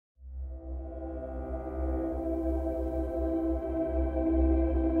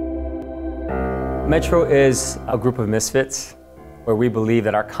Metro is a group of misfits where we believe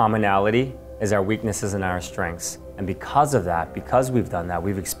that our commonality is our weaknesses and our strengths. And because of that, because we've done that,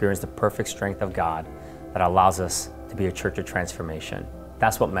 we've experienced the perfect strength of God that allows us to be a church of transformation.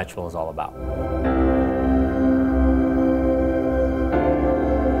 That's what Metro is all about.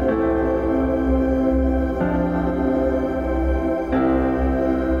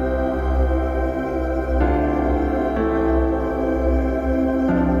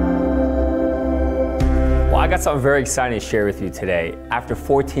 I got something very exciting to share with you today. After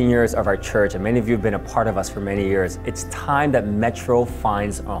 14 years of our church, and many of you have been a part of us for many years, it's time that Metro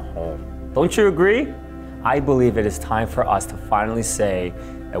finds a home. Don't you agree? I believe it is time for us to finally say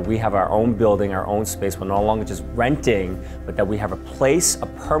that we have our own building, our own space. We're no longer just renting, but that we have a place, a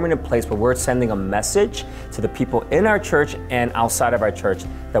permanent place where we're sending a message to the people in our church and outside of our church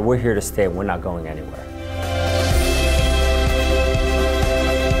that we're here to stay and we're not going anywhere.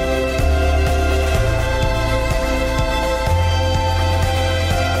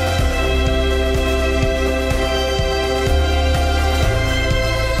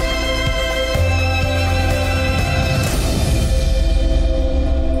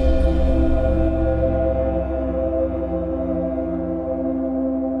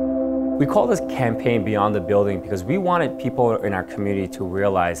 We call this campaign Beyond the Building because we wanted people in our community to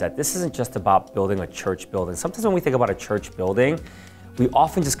realize that this isn't just about building a church building. Sometimes when we think about a church building, we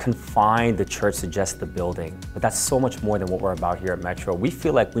often just confine the church to just the building, but that's so much more than what we're about here at Metro. We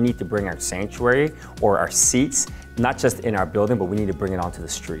feel like we need to bring our sanctuary or our seats, not just in our building, but we need to bring it onto the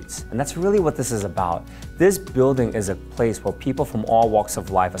streets. And that's really what this is about. This building is a place where people from all walks of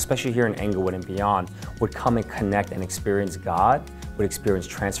life, especially here in Englewood and beyond, would come and connect and experience God, would experience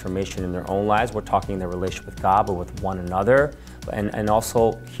transformation in their own lives. We're talking in their relationship with God, but with one another, and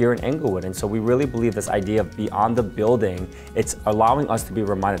also here in Englewood. And so we really believe this idea of beyond the building, it's allowing us to be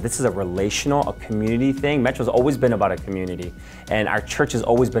reminded this is a relational, a community thing. Metro's always been about a community, and our church has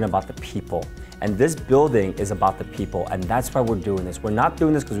always been about the people. And this building is about the people, and that's why we're doing this. We're not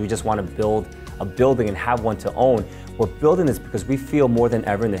doing this because we just want to build a building and have one to own. We're building this because we feel more than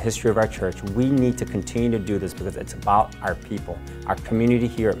ever in the history of our church, we need to continue to do this because it's about our people, our community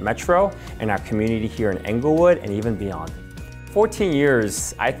here at Metro, and our community here in Englewood, and even beyond. 14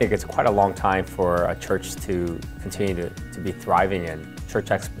 years, I think it's quite a long time for a church to continue to be thriving in.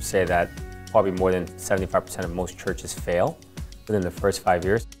 Church experts say that probably more than 75% of most churches fail within the first 5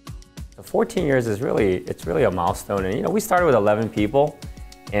 years. So 14 years is really a milestone. And we started with 11 people,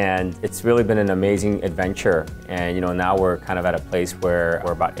 and it's really been an amazing adventure. And now we're kind of at a place where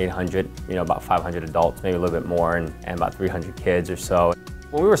we're about 800, about 500 adults, maybe a little bit more, and about 300 kids or so.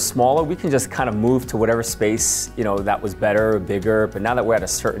 When we were smaller, we can just kind of move to whatever space, that was better or bigger. But now that we're at a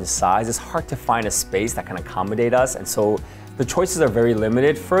certain size, it's hard to find a space that can accommodate us. And so the choices are very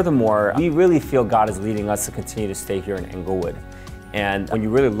limited. Furthermore, we really feel God is leading us to continue to stay here in Englewood. And when you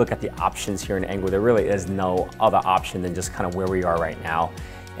really look at the options here in Englewood, there really is no other option than just kind of where we are right now.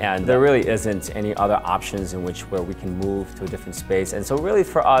 And there really isn't any other options in where we can move to a different space. And so really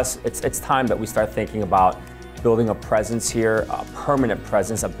for us, it's time that we start thinking about building a presence here, a permanent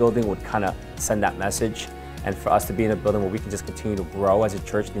presence. A building would kind of send that message. And for us to be in a building where we can just continue to grow as a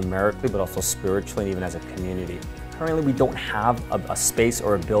church numerically, but also spiritually and even as a community. Currently, we don't have a space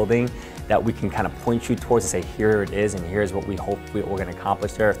or a building that we can kind of point you towards and say, here it is, and here's what we hope we're going to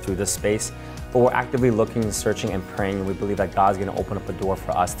accomplish there through this space. But we're actively looking, searching, and praying, and we believe that God's going to open up a door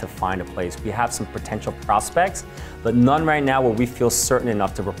for us to find a place. We have some potential prospects, but none right now where we feel certain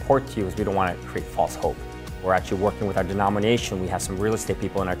enough to report to you, as we don't want to create false hope. We're actually working with our denomination. We have some real estate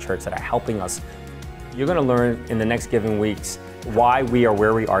people in our church that are helping us. You're going to learn in the next given weeks why we are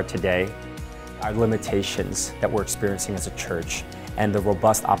where we are today, our limitations that we're experiencing as a church, and the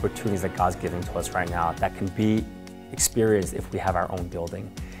robust opportunities that God's giving to us right now that can be experienced if we have our own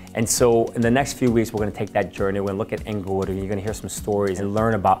building. And so in the next few weeks, we're going to take that journey. We're going to look at Englewood, and you're going to hear some stories and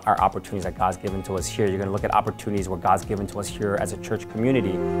learn about our opportunities that God's given to us here. You're going to look at opportunities where God's given to us here as a church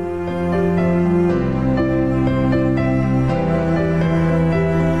community.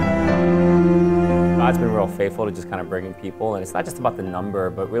 God's been real faithful to just kind of bringing people, and it's not just about the number,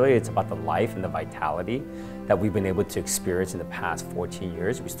 but really it's about the life and the vitality that we've been able to experience in the past 14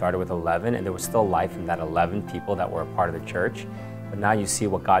 years. We started with 11, and there was still life in that 11 people that were a part of the church. But now you see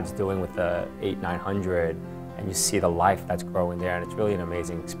what God's doing with the 800-900, and you see the life that's growing there, and it's really an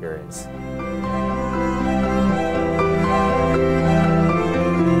amazing experience.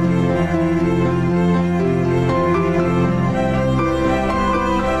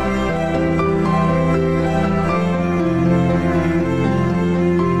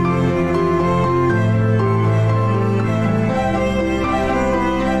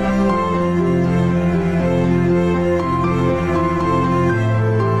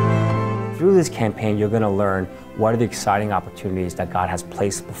 campaign, you're going to learn what are the exciting opportunities that God has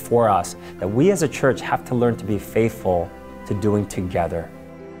placed before us that we as a church have to learn to be faithful to doing together.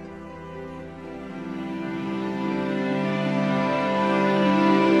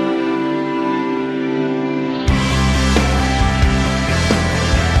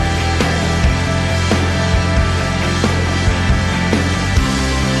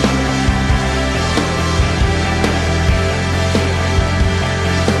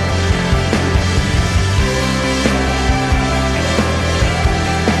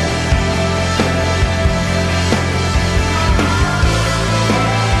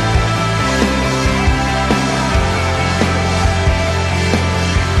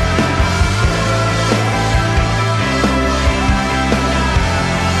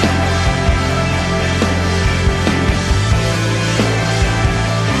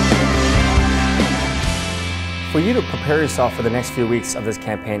 For you to prepare yourself for the next few weeks of this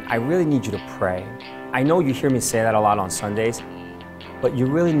campaign, I really need you to pray. I know you hear me say that a lot on Sundays, but you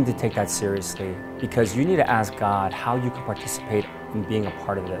really need to take that seriously because you need to ask God how you can participate in being a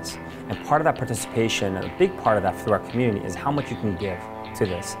part of this. And part of that participation, a big part of that through our community, is how much you can give to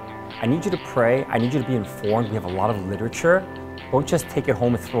this. I need you to pray. I need you to be informed. We have a lot of literature. Don't just take it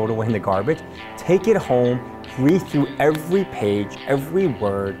home and throw it away in the garbage. Take it home, read through every page, every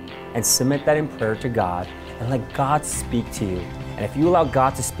word, and submit that in prayer to God. And let God speak to you. And if you allow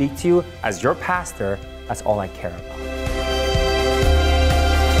God to speak to you as your pastor, that's all I care about.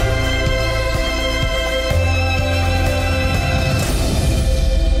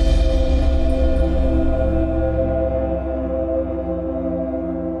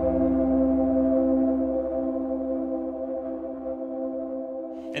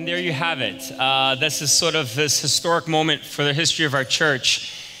 And there you have it. This is sort of this historic moment for the history of our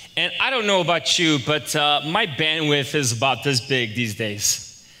church. And I don't know about you, but my bandwidth is about this big these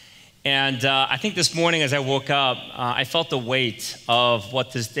days. And I think this morning as I woke up, I felt the weight of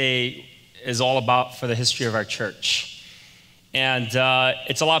what this day is all about for the history of our church. And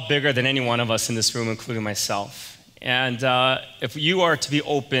it's a lot bigger than any one of us in this room, including myself. And if you are to be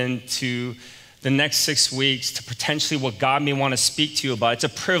open to the next 6 weeks, to potentially what God may want to speak to you about, it's a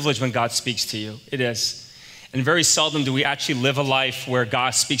privilege when God speaks to you. It is. And very seldom do we actually live a life where God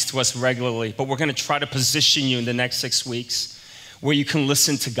speaks to us regularly, but we're going to try to position you in the next 6 weeks where you can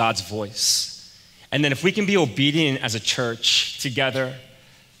listen to God's voice. And then if we can be obedient as a church together,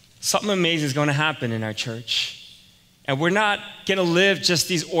 something amazing is going to happen in our church. And we're not going to live just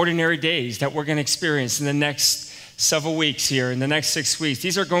these ordinary days that we're going to experience in the next several weeks here, in the next 6 weeks.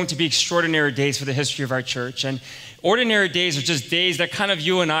 These are going to be extraordinary days for the history of our church. And ordinary days are just days that kind of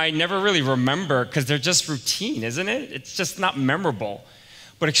you and I never really remember because they're just routine, isn't it? It's just not memorable.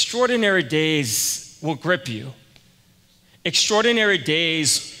 But extraordinary days will grip you. Extraordinary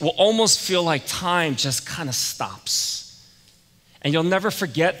days will almost feel like time just kind of stops. And you'll never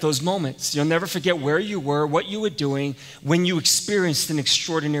forget those moments. You'll never forget where you were, what you were doing when you experienced an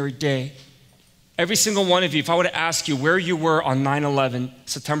extraordinary day. Every single one of you, if I were to ask you where you were on 9/11,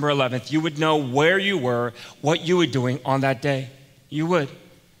 September 11th, you would know where you were, what you were doing on that day. You would.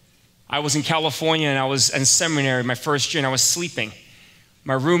 I was in California and I was in seminary my first year and I was sleeping.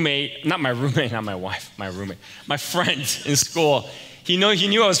 My roommate, not my wife, my friend in school, he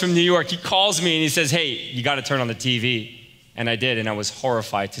knew I was from New York. He calls me and he says, "Hey, you got to turn on the TV." And I did, and I was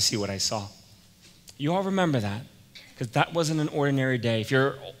horrified to see what I saw. You all remember that, because that wasn't an ordinary day. If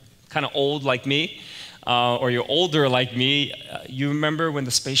you're kind of old like me, or you're older like me, you remember when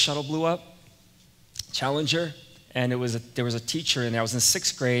the space shuttle blew up? Challenger? And there was a teacher in there. I was in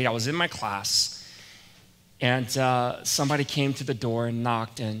 6th grade. I was in my class. And somebody came to the door and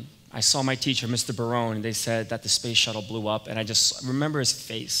knocked, and I saw my teacher, Mr. Barone, and they said that the space shuttle blew up. And I just remember his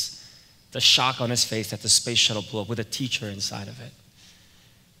face, the shock on his face that the space shuttle blew up with a teacher inside of it.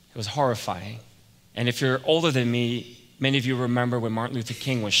 It was horrifying. And if you're older than me, many of you remember when Martin Luther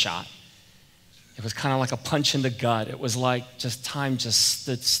King was shot. It was kind of like a punch in the gut. It was like time just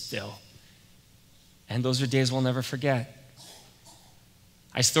stood still. And those are days we'll never forget.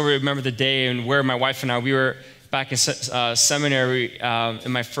 I still remember the day and where my wife and I, we were back in seminary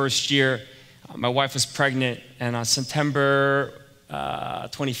in my first year. My wife was pregnant, and on September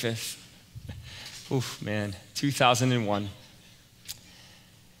 25th, 2001,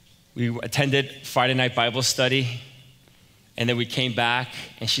 we attended Friday night Bible study. And then we came back,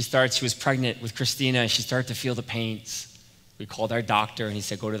 and she was pregnant with Christina, and she started to feel the pains. We called our doctor, and he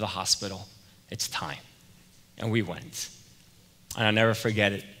said, "Go to the hospital. It's time." And we went. And I'll never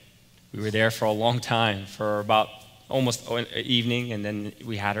forget it. We were there for a long time, for about almost an evening, and then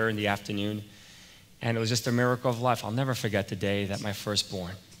we had her in the afternoon. And it was just a miracle of life. I'll never forget the day that my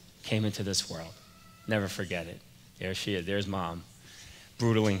firstborn came into this world. Never forget it. There she is. There's Mom,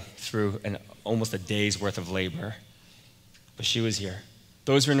 brutaling through almost a day's worth of labor. But she was here.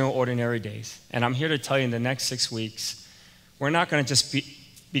 Those were no ordinary days. And I'm here to tell you in the next 6 weeks, we're not going to just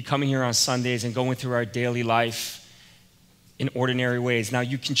be coming here on Sundays and going through our daily life in ordinary ways. Now,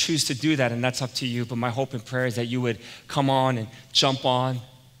 you can choose to do that, and that's up to you. But my hope and prayer is that you would come on and jump on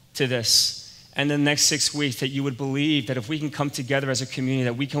to this. And the next 6 weeks, that you would believe that if we can come together as a community,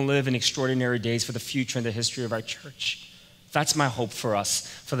 that we can live in extraordinary days for the future and the history of our church. That's my hope for us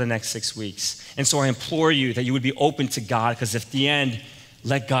for the next 6 weeks. And so I implore you that you would be open to God, because at the end,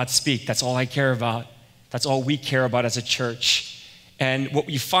 let God speak. That's all I care about. That's all we care about as a church. And what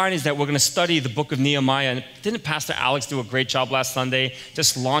you find is that we're going to study the book of Nehemiah. And didn't Pastor Alex do a great job last Sunday,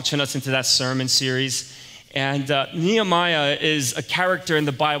 just launching us into that sermon series? And Nehemiah is a character in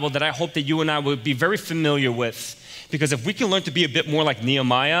the Bible that I hope that you and I would be very familiar with. Because if we can learn to be a bit more like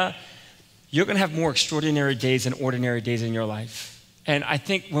Nehemiah, you're going to have more extraordinary days than ordinary days in your life. And I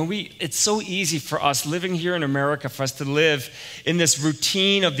think it's so easy for us living here in America, for us to live in this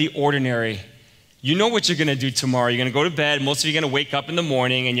routine of the ordinary. You know what you're going to do tomorrow. You're going to go to bed. Most of you are going to wake up in the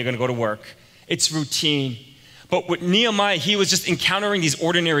morning and you're going to go to work. It's routine. But with Nehemiah, he was just encountering these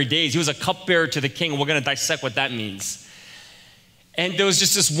ordinary days. He was a cupbearer to the king. We're going to dissect what that means. And there was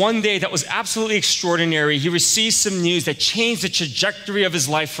just this one day that was absolutely extraordinary. He received some news that changed the trajectory of his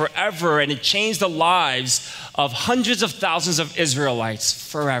life forever, and it changed the lives of hundreds of thousands of Israelites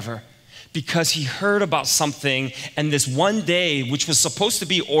forever, because he heard about something, and this one day, which was supposed to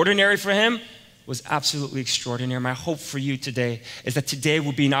be ordinary for him, was absolutely extraordinary. My hope for you today is that today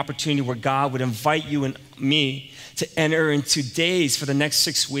will be an opportunity where God would invite you and me to enter into days for the next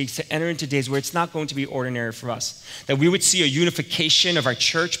 6 weeks, to enter into days where it's not going to be ordinary for us. That we would see a unification of our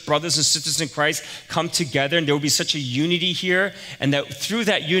church, brothers and sisters in Christ, come together, and there will be such a unity here, and that through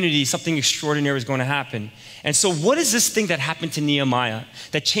that unity, something extraordinary is going to happen. And so what is this thing that happened to Nehemiah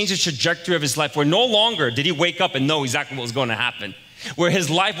that changed the trajectory of his life, where no longer did he wake up and know exactly what was going to happen? Where his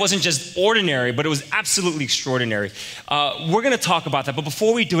life wasn't just ordinary, but it was absolutely extraordinary. We're going to talk about that. But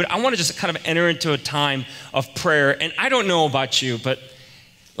before we do it, I want to just kind of enter into a time of prayer. And I don't know about you, but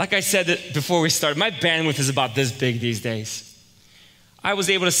like I said before we started, my bandwidth is about this big these days. I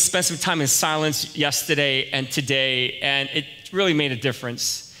was able to spend some time in silence yesterday and today, and it really made a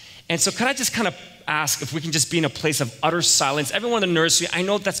difference. And so can I just kind of ask if we can just be in a place of utter silence? Everyone in the nursery, I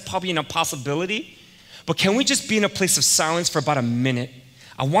know that's probably an impossibility, but can we just be in a place of silence for about a minute?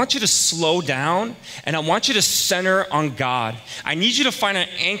 I want you to slow down, and I want you to center on God. I need you to find an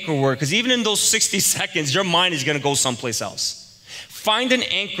anchor word, because even in those 60 seconds, your mind is going to go someplace else. Find an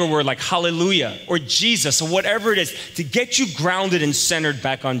anchor word like hallelujah or Jesus or whatever it is to get you grounded and centered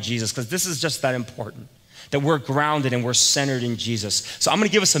back on Jesus, because this is just that important, that we're grounded and we're centered in Jesus. So I'm going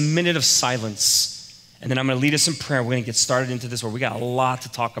to give us a minute of silence. And then I'm going to lead us in prayer. We're going to get started into this where we got a lot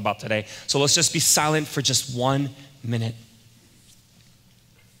to talk about today. So let's just be silent for just 1 minute.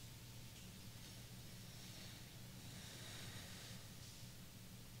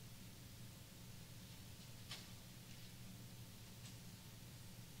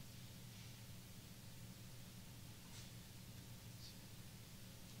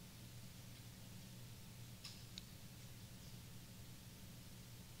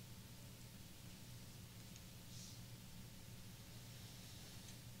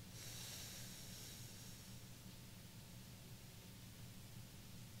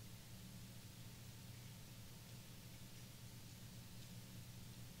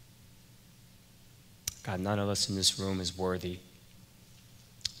 God, none of us in this room is worthy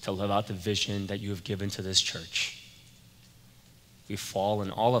to live out the vision that you have given to this church. We've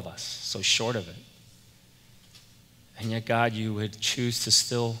fallen, all of us, so short of it. And yet, God, you would choose to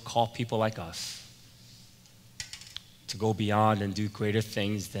still call people like us to go beyond and do greater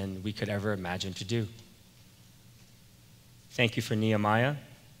things than we could ever imagine to do. Thank you for Nehemiah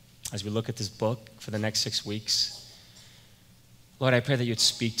as we look at this book for the next 6 weeks. Lord, I pray that you'd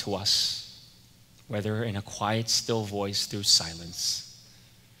speak to us, whether in a quiet, still voice through silence,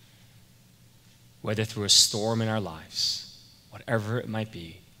 whether through a storm in our lives, whatever it might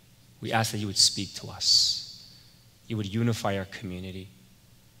be, we ask that you would speak to us. You would unify our community,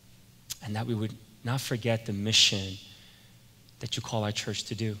 and that we would not forget the mission that you call our church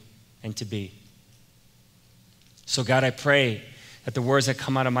to do and to be. So God, I pray that the words that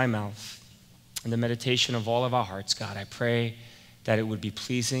come out of my mouth and the meditation of all of our hearts, God, I pray that it would be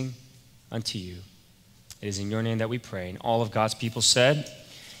pleasing unto you. It is in your name that we pray. And all of God's people said,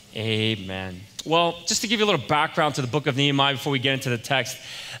 Amen. Well, just to give you a little background to the book of Nehemiah before we get into the text,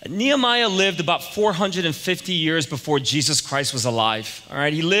 Nehemiah lived about 450 years before Jesus Christ was alive. All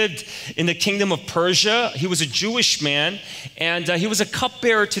right, he lived in the kingdom of Persia. He was a Jewish man, and he was a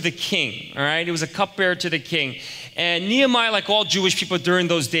cupbearer to the king. All right, he was a cupbearer to the king. And Nehemiah, like all Jewish people during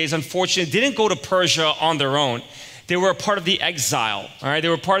those days, unfortunately, didn't go to Persia on their own. They were a part of the exile, all right? They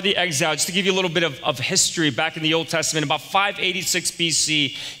were part of the exile. Just to give you a little bit of history, back in the Old Testament, about 586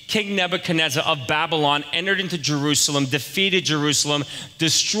 BC, King Nebuchadnezzar of Babylon entered into Jerusalem, defeated Jerusalem,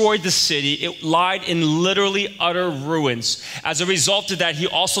 destroyed the city. It lied in literally utter ruins. As a result of that, he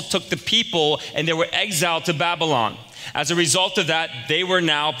also took the people and they were exiled to Babylon. As a result of that,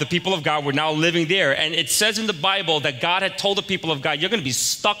 the people of God were now living there. And it says in the Bible that God had told the people of God, you're going to be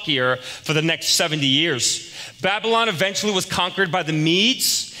stuck here for the next 70 years. Babylon eventually was conquered by the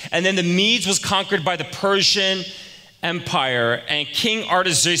Medes, and then the Medes was conquered by the Persian Empire, and King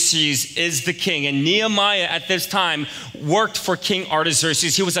Artaxerxes is the king. And Nehemiah at this time worked for King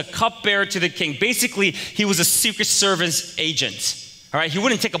Artaxerxes. He was a cupbearer to the king. Basically, he was a Secret Service agent. All right, he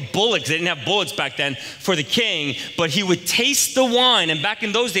wouldn't take a bullet because they didn't have bullets back then for the king, but he would taste the wine. And back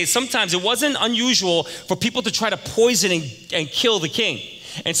in those days, sometimes it wasn't unusual for people to try to poison and kill the king.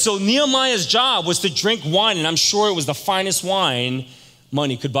 And so Nehemiah's job was to drink wine, and I'm sure it was the finest wine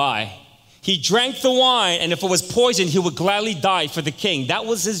money could buy. He drank the wine, and if it was poisoned, he would gladly die for the king. That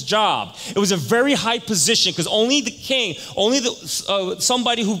was his job. It was a very high position because only the king,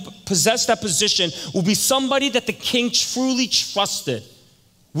 somebody who possessed that position would be somebody that the king truly trusted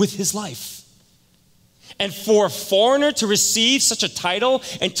with his life. And for a foreigner to receive such a title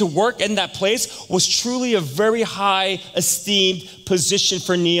and to work in that place was truly a very high esteemed position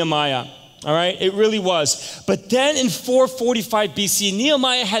for Nehemiah. All right, it really was. But then in 445 BC,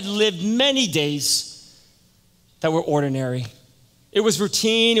 Nehemiah had lived many days that were ordinary. It was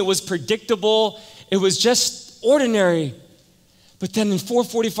routine, it was predictable, it was just ordinary. But then in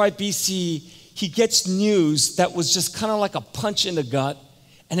 445 BC, he gets news that was just kind of like a punch in the gut,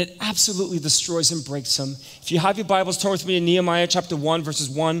 and it absolutely destroys and breaks him. If you have your Bibles, turn with me to Nehemiah chapter 1, verses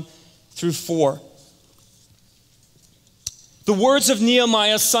 1 through 4. The words of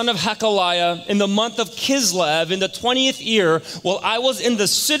Nehemiah, son of Hakaliah, in the month of Kislev, in the 20th year, while I was in the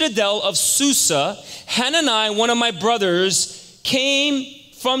citadel of Susa, Hanani, one of my brothers, came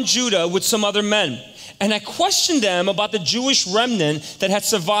from Judah with some other men. And I questioned them about the Jewish remnant that had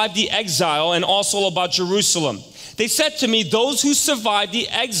survived the exile and also about Jerusalem. They said to me, those who survived the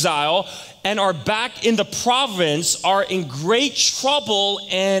exile and are back in the province are in great trouble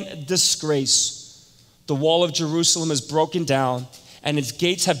and disgrace. The wall of Jerusalem is broken down, and its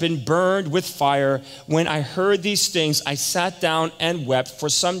gates have been burned with fire. When I heard these things, I sat down and wept. For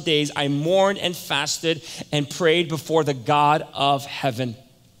some days I mourned and fasted and prayed before the God of heaven.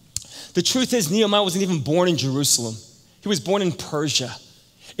 The truth is, Nehemiah wasn't even born in Jerusalem. He was born in Persia.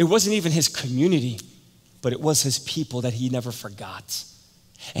 It wasn't even his community, but it was his people that he never forgot.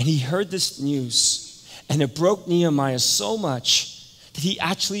 And he heard this news, and it broke Nehemiah so much that he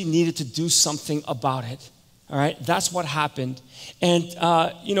actually needed to do something about it. All right, that's what happened. And,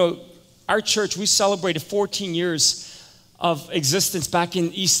 our church, we celebrated 14 years of existence back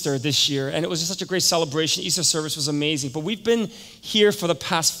in Easter this year, and it was just such a great celebration. Easter service was amazing, but we've been here for the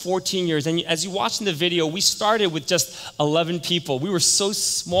past 14 years, and as you watch in the video, we started with just 11 people. We were so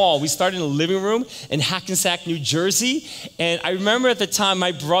small. We started in a living room in Hackensack, New Jersey, and I remember at the time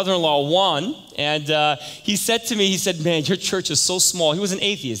my brother-in-law, Juan, and he said to me, he said, man, your church is so small. He was an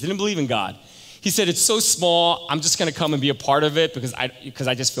atheist, didn't believe in God. He said, it's so small, I'm just gonna come and be a part of it because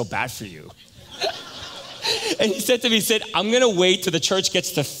I just feel bad for you. And he said to me, I'm going to wait till the church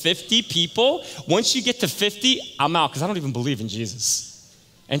gets to 50 people. Once you get to 50, I'm out because I don't even believe in Jesus.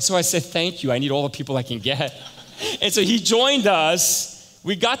 And so I said, thank you. I need all the people I can get. And so he joined us.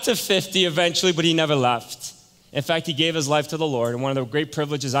 We got to 50 eventually, but he never left. In fact, he gave his life to the Lord. And one of the great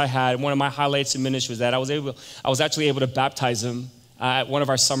privileges I had, one of my highlights in ministry was that I was actually able to baptize him at one of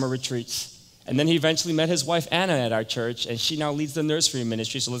our summer retreats. And then he eventually met his wife, Anna, at our church, and she now leads the nursery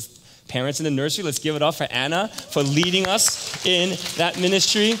ministry. So parents in the nursery, let's give it up for Anna for leading us in that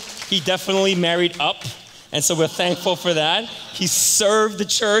ministry. He definitely married up, and so we're thankful for that. He served the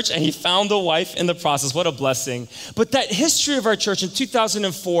church, and he found a wife in the process. What a blessing. But that history of our church in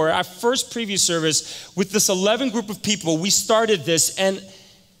 2004, our first preview service with this 11 group of people, we started this, and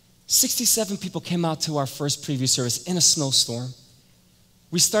 67 people came out to our first preview service in a snowstorm.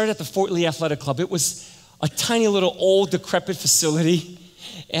 We started at the Fort Lee Athletic Club. It was a tiny little old decrepit facility.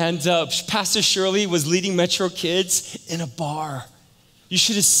 And Pastor Shirley was leading Metro Kids in a bar. You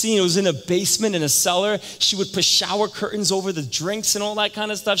should have seen, it was in a basement, in a cellar. She would put shower curtains over the drinks and all that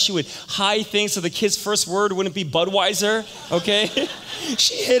kind of stuff. She would hide things so the kid's first word wouldn't be Budweiser, okay?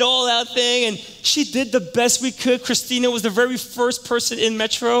 She hid all that thing, and she did the best we could. Christina was the very first person in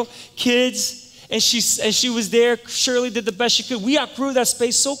Metro Kids, and she was there. Shirley did the best she could. We outgrew that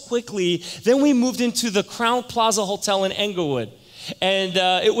space so quickly. Then we moved into the Crown Plaza Hotel in Englewood, and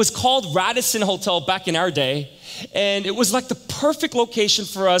it was called Radisson Hotel back in our day. And it was like the perfect location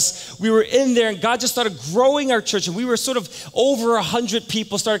for us. We were in there, and God just started growing our church. And we were sort of over 100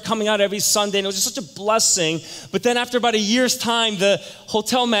 people started coming out every Sunday. And it was just such a blessing. But then after about a year's time, the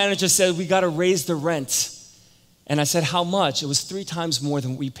hotel manager said, we got to raise the rent. And I said, how much? It was 3 times more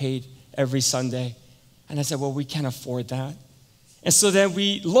than we paid every Sunday. And I said, well, we can't afford that. And so then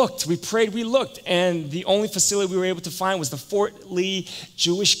we looked, we prayed, we looked, and the only facility we were able to find was the Fort Lee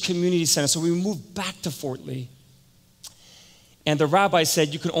Jewish Community Center. So we moved back to Fort Lee. And the rabbi said,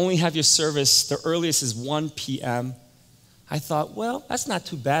 you can only have your service, the earliest is 1 p.m. I thought, well, that's not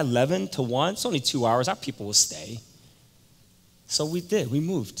too bad, 11 to 1, it's only 2 hours, our people will stay. So we did, we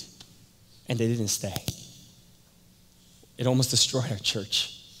moved, and they didn't stay. It almost destroyed our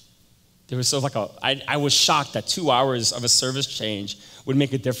church. There was sort of like I was shocked that 2 hours of a service change would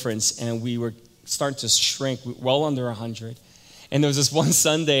make a difference, and we were starting to shrink, well under 100. And there was this one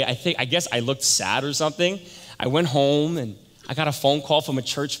Sunday, I guess I looked sad or something. I went home, and I got a phone call from a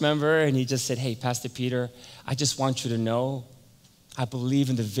church member, and he just said, hey, Pastor Peter, I just want you to know I believe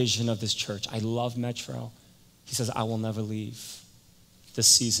in the vision of this church. I love Metro. He says, I will never leave this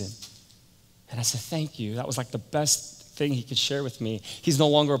season. And I said, thank you. That was like the best thing he could share with me. He's no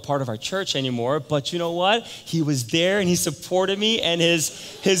longer a part of our church anymore, but you know what? He was there, and he supported me, and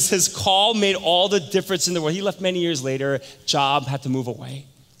his call made all the difference in the world. He left many years later, job, had to move away.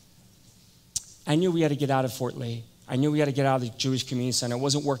 I knew we had to get out of Fort Lee. I knew we had to get out of the Jewish Community Center. It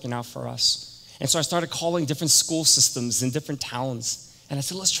wasn't working out for us. And so I started calling different school systems in different towns. And I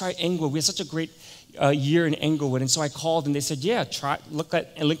said, let's try Englewood. We had such a great year in Englewood. And so I called, and they said, yeah, look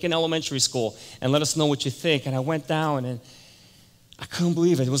at Lincoln Elementary School and let us know what you think. And I went down, and I couldn't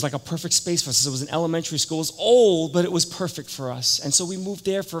believe it. It was like a perfect space for us. It was an elementary school. It was old, but it was perfect for us. And so we moved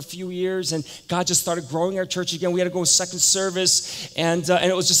there for a few years, and God just started growing our church again. We had to go to second service, and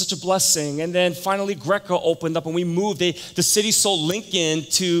it was just such a blessing. And then finally, Greco opened up, and we moved. The city sold Lincoln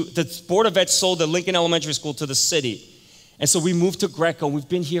to, the Board of Ed sold the Lincoln Elementary School to the city. And so we moved to Greco. We've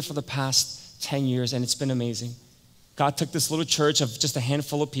been here for the past 10 years, and it's been amazing. God took this little church of just a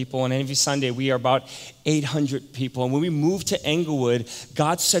handful of people, and every Sunday we are about 800 people. And when we moved to Englewood,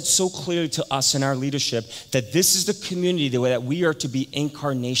 God said so clearly to us in our leadership that this is the community that we are to be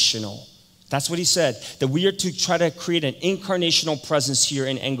incarnational. That's what he said, that we are to try to create an incarnational presence here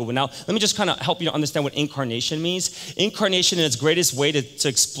in Englewood. Now, let me just kind of help you to understand what incarnation means. Incarnation, in its greatest way to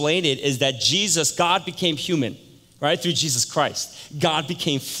explain it, is that Jesus, God became human, right? Through Jesus Christ. God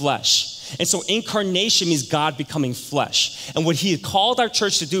became flesh. And so incarnation means God becoming flesh. And what he had called our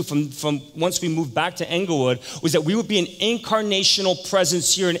church to do from once we moved back to Englewood was that we would be an incarnational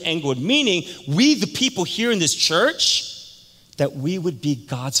presence here in Englewood, meaning we, the people here in this church, that we would be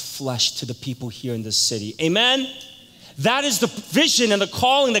God's flesh to the people here in this city. Amen? That is the vision and the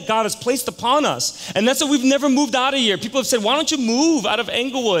calling that God has placed upon us. And that's why we've never moved out of here. People have said, why don't you move out of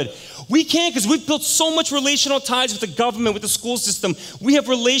Englewood? We can't, because we've built so much relational ties with the government, with the school system. We have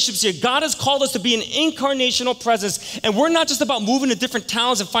relationships here. God has called us to be an incarnational presence. And we're not just about moving to different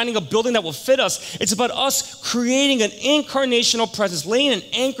towns and finding a building that will fit us. It's about us creating an incarnational presence, laying an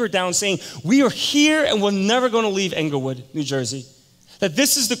anchor down, saying, we are here and we're never going to leave Englewood, New Jersey. That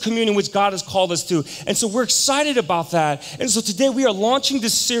this is the community in which God has called us to. And so we're excited about that. And so today we are launching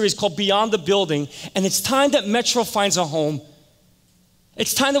this series called Beyond the Building. And it's time that Metro finds a home.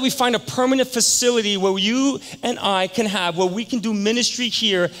 It's time that we find a permanent facility where you and I can have, where we can do ministry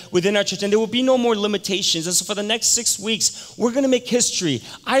here within our church. And there will be no more limitations. And so for the next 6 weeks, we're going to make history.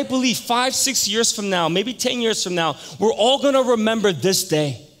 I believe 5-6 years from now, maybe 10 years from now, we're all going to remember this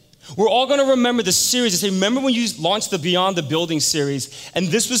day. We're all going to remember the series and say, remember when you launched the Beyond the Building series? And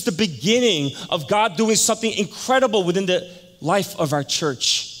this was the beginning of God doing something incredible within the life of our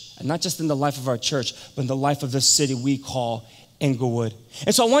church. And not just in the life of our church, but in the life of the city we call Englewood.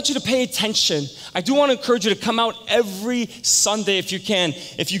 And so I want you to pay attention. I do want to encourage you to come out every Sunday if you can.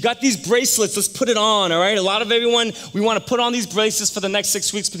 If you got these bracelets, let's put it on, all right? A lot of everyone, we want to put on these bracelets for the next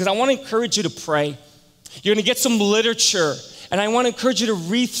 6 weeks because I want to encourage you to pray. You're going to get some literature. And I want to encourage you to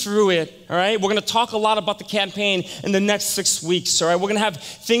read through it, all right? We're going to talk a lot about the campaign in the next 6 weeks, all right? We're going to have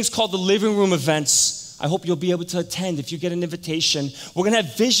things called the living room events. I hope you'll be able to attend if you get an invitation. We're going to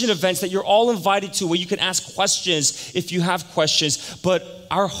have vision events that you're all invited to where you can ask questions if you have questions. But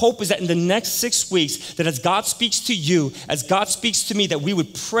our hope is that in the next 6 weeks, that as God speaks to you, as God speaks to me, that we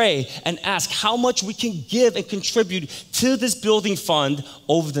would pray and ask how much we can give and contribute to this building fund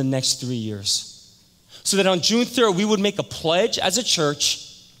over the next 3 years. So that on June 3rd, we would make a pledge as a church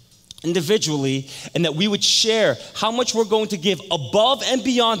individually, and that we would share how much we're going to give above and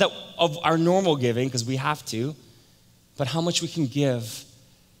beyond that of our normal giving, because we have to, but how much we can give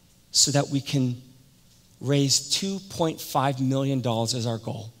so that we can raise $2.5 million as our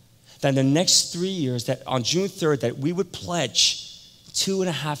goal. That in the next 3 years, that on June 3rd, that we would pledge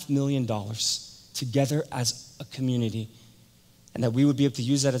 $2.5 million together as a community, and that we would be able to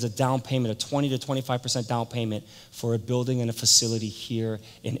use that as a down payment, a 20 to 25% down payment for a building and a facility here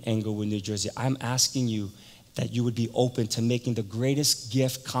in Englewood, New Jersey. I'm asking you that you would be open to making the greatest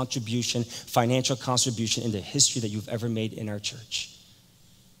gift contribution, financial contribution in the history that you've ever made in our church.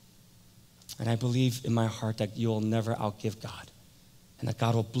 And I believe in my heart that you'll never outgive God, and that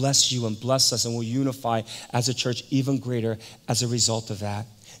God will bless you and bless us, and will unify as a church even greater as a result of that.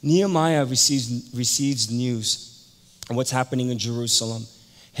 Nehemiah receives news and what's happening in Jerusalem.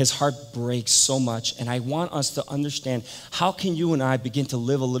 His heart breaks so much, and I want us to understand, how can you and I begin to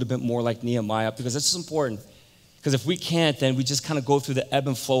live a little bit more like Nehemiah? Because this is important. Because if we can't, then we just kind of go through the ebb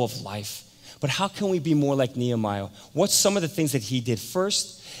and flow of life. But how can we be more like Nehemiah? What's some of the things that he did?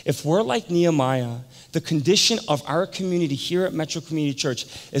 First, if we're like Nehemiah, the condition of our community here at Metro Community Church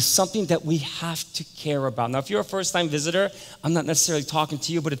is something that we have to care about. Now, if you're a first-time visitor, I'm not necessarily talking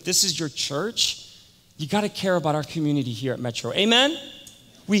to you, but if this is your church, you got to care about our community here at Metro. Amen?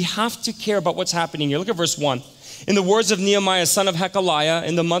 We have to care about what's happening here. Look at verse 1. In the words of Nehemiah, son of Hekeliah,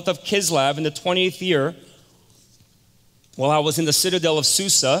 in the month of Kislev, in the 20th year, while I was in the citadel of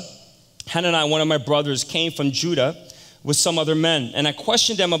Susa, Hananiah, one of my brothers, came from Judah with some other men. And I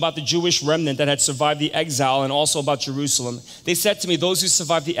questioned them about the Jewish remnant that had survived the exile, and also about Jerusalem. They said to me, those who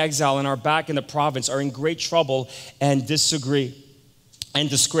survived the exile and are back in the province are in great trouble and disgrace.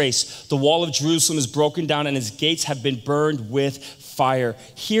 The wall of Jerusalem is broken down, and its gates have been burned with fire.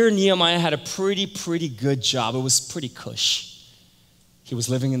 Here, Nehemiah had a pretty good job. It was pretty cush. He was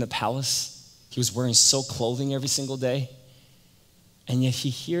living in the palace. He was wearing silk clothing every single day. And yet he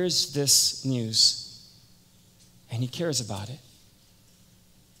hears this news, and he cares about it.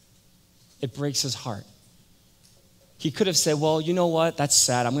 It breaks his heart. He could have said, well, you know what? That's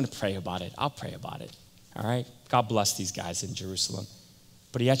sad. I'm going to pray about it. I'll pray about it. All right? God bless these guys in Jerusalem.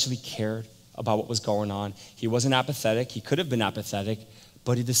 But he actually cared about what was going on. He wasn't apathetic. He could have been apathetic,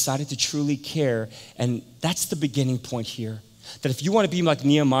 but he decided to truly care. And that's the beginning point here. That if you want to be like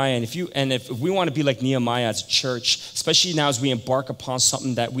Nehemiah, and if we want to be like Nehemiah as a church, especially now as we embark upon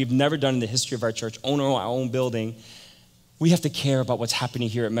something that we've never done in the history of our church, own our own building, we have to care about what's happening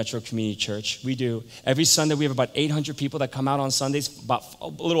here at Metro Community Church. We do. Every Sunday, we have about 800 people that come out on Sundays, about a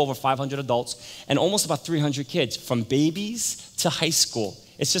little over 500 adults, and almost about 300 kids, from babies to high school.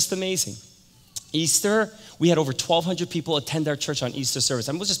 It's just amazing. Easter, we had over 1,200 people attend our church on Easter service.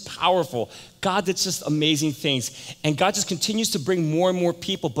 I mean, it was just powerful. God did just amazing things. And God just continues to bring more and more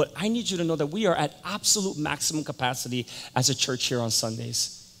people. But I need you to know that we are at absolute maximum capacity as a church here on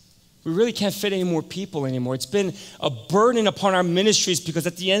Sundays. We really can't fit any more people anymore. It's been a burden upon our ministries, because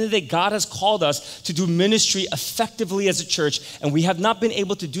at the end of the day, God has called us to do ministry effectively as a church, and we have not been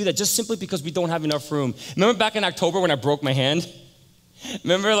able to do that just simply because we don't have enough room. Remember back in October when I broke my hand?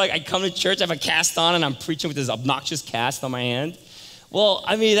 Remember, like, I come to church, I have a cast on, and I'm preaching with this obnoxious cast on my hand? Well,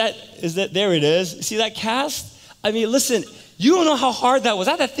 I mean, there it is. See that cast? I mean, listen, you don't know how hard that was.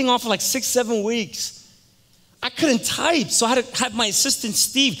 I had that thing on for like 6-7 weeks. I couldn't type, so I had to have my assistant,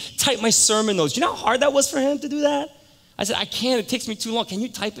 Steve, type my sermon notes. You know how hard that was for him to do that? I said, I can't, it takes me too long. Can you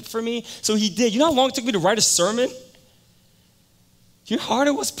type it for me? So he did. You know how long it took me to write a sermon? You know how hard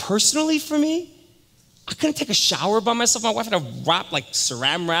it was personally for me? I couldn't take a shower by myself. My wife had to wrap, like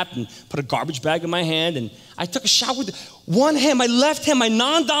saran wrap, and put a garbage bag in my hand. And I took a shower with one hand, my left hand, my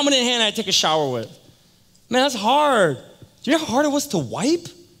non-dominant hand, I take a shower with. Man, that's hard. Do you know how hard it was to wipe?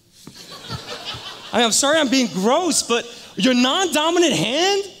 I mean, I'm sorry I'm being gross, but your non-dominant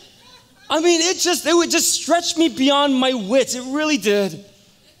hand? I mean, it would just stretch me beyond my wits. It really did.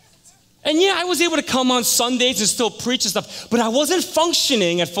 And yeah, I was able to come on Sundays and still preach and stuff, but I wasn't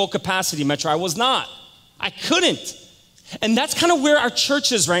functioning at full capacity, Metro. I was not. I couldn't. And that's kind of where our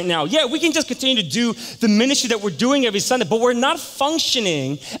church is right now. Yeah, we can just continue to do the ministry that we're doing every Sunday, but we're not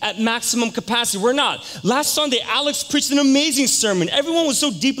functioning at maximum capacity. We're not. Last Sunday, Alex preached an amazing sermon. Everyone was so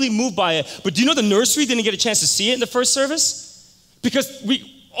deeply moved by it. But do you know the nursery didn't get a chance to see it in the first service? Because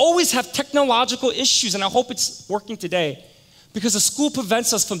always have technological issues, and I hope it's working today, because the school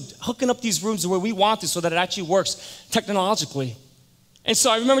prevents us from hooking up these rooms the way we want to so that it actually works technologically. And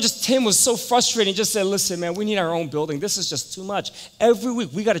so I remember just Tim was so frustrated. He just said, listen, man, we need our own building. This is just too much. Every week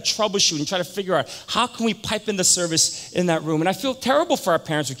we got to troubleshoot and try to figure out how can we pipe in the service in that room. And I feel terrible for our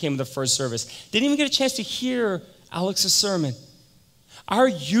parents who came to the first service. Didn't even get a chance to hear Alex's sermon. Our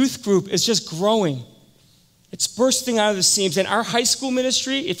youth group is just growing. It's bursting out of the seams. And our high school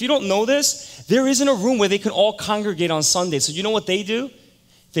ministry, if you don't know this, there isn't a room where they can all congregate on Sunday. So you know what they do?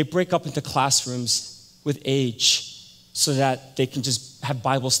 They break up into classrooms with age so that they can just have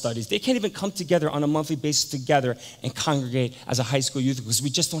Bible studies. They can't even come together on a monthly basis together and congregate as a high school youth because we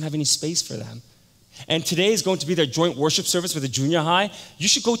just don't have any space for them. And today is going to be their joint worship service with the junior high. You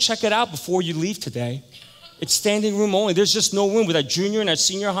should go check it out before you leave today. It's standing room only. There's just no room with our junior and our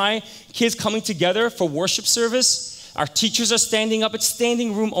senior high kids coming together for worship service. Our teachers are standing up. It's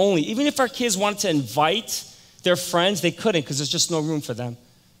standing room only. Even if our kids wanted to invite their friends, they couldn't because there's just no room for them.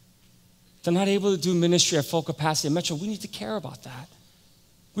 They're not able to do ministry at full capacity at Metro. We need to care about that.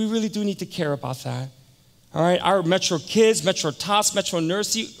 We really do need to care about that. All right, our Metro Kids, Metro Tots, Metro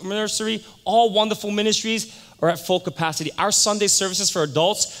Nursery, all wonderful ministries are at full capacity. Our Sunday services for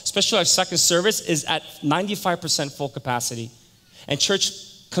adults, especially our second service, is at 95% full capacity. And church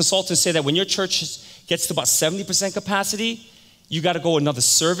consultants say that when your church gets to about 70% capacity, you got to go another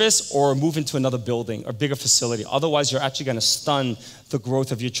service or move into another building or bigger facility. Otherwise, you're actually going to stun the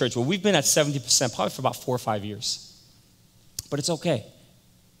growth of your church. Well, we've been at 70% probably for about 4 or 5 years. But it's okay.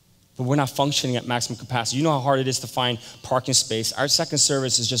 But we're not functioning at maximum capacity. You know how hard it is to find parking space. Our second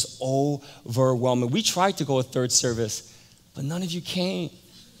service is just overwhelming. We tried to go a third service, but none of you came.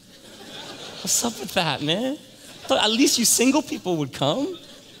 What's up with that, man? But at least you single people would come.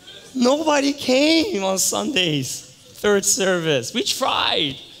 Nobody came on Sundays. Third service. We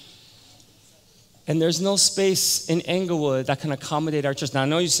tried. And there's no space in Englewood that can accommodate our church. Now, I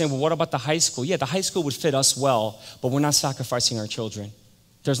know you're saying, well, what about the high school? Yeah, the high school would fit us well, but we're not sacrificing our children.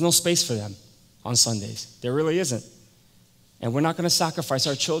 There's no space for them on Sundays. There really isn't. And we're not going to sacrifice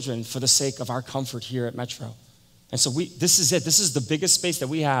our children for the sake of our comfort here at Metro. And so this is it. This is the biggest space that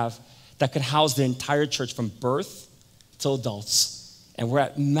we have that could house the entire church from birth to adults. And we're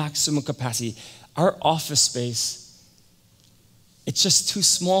at maximum capacity. Our office space, it's just too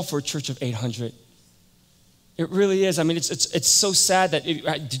small for a church of 800. It really is. I mean, it's so sad that,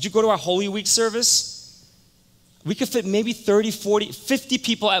 did you go to our Holy Week service? We could fit maybe 30, 40, 50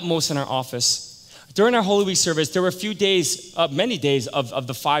 people at most in our office. During our Holy Week service, there were a few days, many days of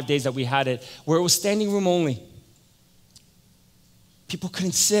the 5 days that we had it, where it was standing room only. People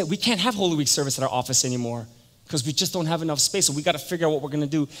couldn't sit. We can't have Holy Week service at our office anymore because we just don't have enough space. So we got to figure out what we're going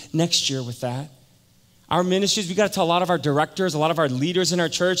to do next year with that. Our ministries, we got to tell a lot of our directors, a lot of our leaders in our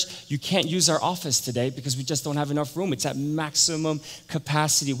church, you can't use our office today because we just don't have enough room. It's at maximum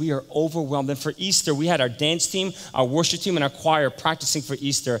capacity. We are overwhelmed. And for Easter, we had our dance team, our worship team, and our choir practicing for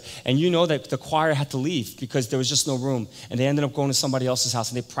Easter. And you know that the choir had to leave because there was just no room. And they ended up going to somebody else's house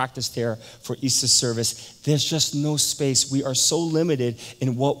and they practiced there for Easter service. There's just no space. We are so limited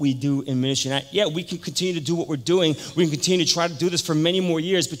in what we do in ministry. And yeah, we can continue to do what we're doing. We can continue to try to do this for many more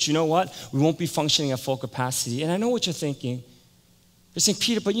years. But you know what? We won't be functioning at full capacity. And I know what you're thinking. You're saying,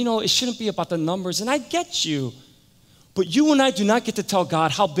 Peter, but you know, it shouldn't be about the numbers. And I get you. But you and I do not get to tell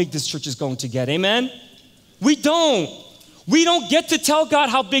God how big this church is going to get. Amen? We don't. We don't get to tell God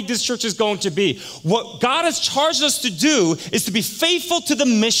how big this church is going to be. What God has charged us to do is to be faithful to the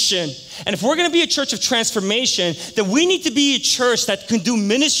mission. And if we're going to be a church of transformation, then we need to be a church that can do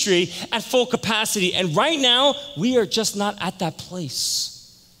ministry at full capacity. And right now, we are just not at that place.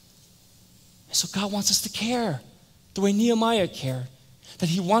 And so God wants us to care the way Nehemiah cared. That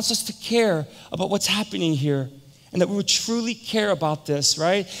he wants us to care about what's happening here. And that we would truly care about this,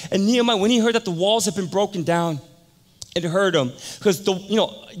 right? And Nehemiah, when he heard that the walls had been broken down, it hurt him. Because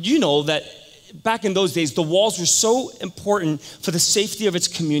you know that back in those days, the walls were so important for the safety of its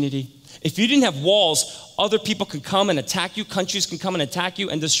community. If you didn't have walls, other people can come and attack you. Countries can come and attack you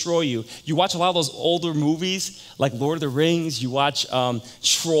and destroy you. You watch a lot of those older movies, like Lord of the Rings. You watch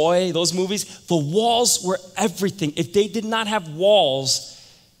Troy, those movies. The walls were everything. If they did not have walls,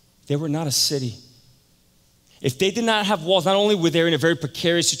 they were not a city. If they did not have walls, not only were they in a very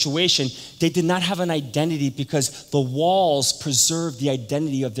precarious situation, they did not have an identity because the walls preserved the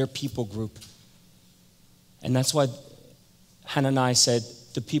identity of their people group. And that's why Hananiah said,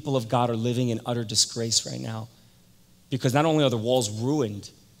 the people of God are living in utter disgrace right now. Because not only are the walls ruined,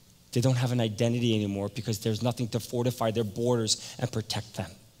 they don't have an identity anymore because there's nothing to fortify their borders and protect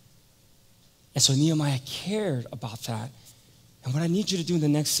them. And so Nehemiah cared about that. And what I need you to do in the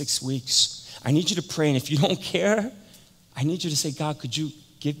next 6 weeks, I need you to pray. And if you don't care, I need you to say, God, could you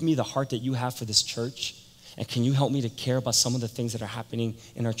give me the heart that you have for this church? And can you help me to care about some of the things that are happening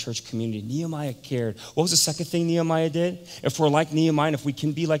in our church community? Nehemiah cared. What was the second thing Nehemiah did? If we're like Nehemiah, and if we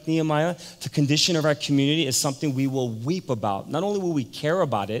can be like Nehemiah, the condition of our community is something we will weep about. Not only will we care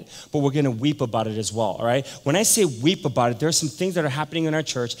about it, but we're going to weep about it as well, all right? When I say weep about it, there are some things that are happening in our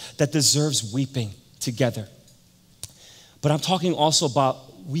church that deserves weeping together. But I'm talking also about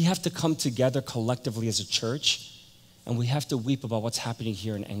we have to come together collectively as a church, and we have to weep about what's happening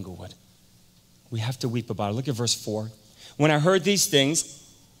here in Englewood. We have to weep about it. Look at verse 4. When I heard these things,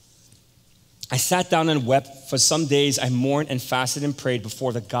 I sat down and wept. For some days I mourned and fasted and prayed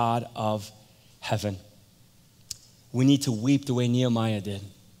before the God of heaven. We need to weep the way Nehemiah did.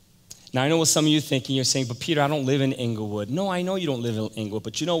 Now, I know what some of you are thinking. You're saying, but Peter, I don't live in Englewood. No, I know you don't live in Englewood.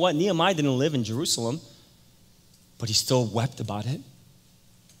 But you know what? Nehemiah didn't live in Jerusalem, but he still wept about it.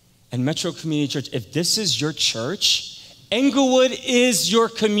 And Metro Community Church, if this is your church, Englewood is your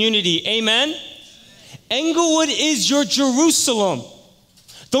community. Amen? Englewood is your Jerusalem.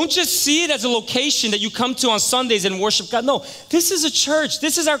 Don't just see it as a location that you come to on Sundays and worship God. No, this is a church.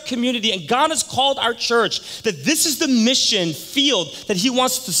 This is our community. And God has called our church that this is the mission field that he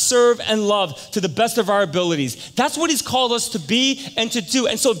wants to serve and love to the best of our abilities. That's what he's called us to be and to do.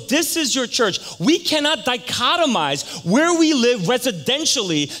 And so this is your church. We cannot dichotomize where we live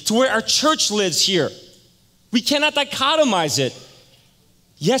residentially to where our church lives here. We cannot dichotomize it.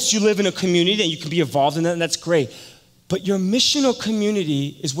 Yes, you live in a community and you can be involved in that, and that's great. But your missional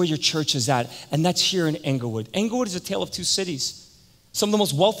community is where your church is at, and that's here in Englewood. Englewood is a tale of two cities. Some of the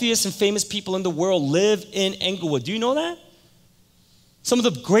most wealthiest and famous people in the world live in Englewood. Do you know that? Some of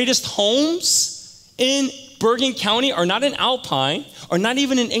the greatest homes in Bergen County are not in Alpine, or not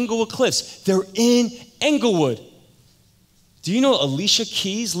even in Englewood Cliffs. They're in Englewood. Do you know Alicia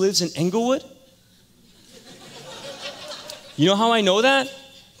Keys lives in Englewood? You know how I know that?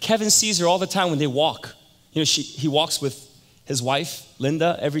 Kevin sees her all the time when they walk. You know, he walks with his wife,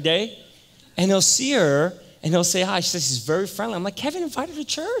 Linda, every day. And he'll see her, and he'll say hi. She says she's very friendly. I'm like, Kevin invited her to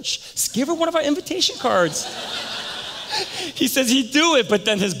church. Just give her one of our invitation cards. He says he'd do it, but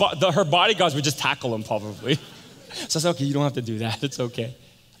then her bodyguards would just tackle him probably. So I said, okay, you don't have to do that. It's okay.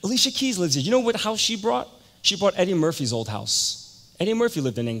 Alicia Keys lives here. You know what house she brought? She brought Eddie Murphy's old house. Eddie Murphy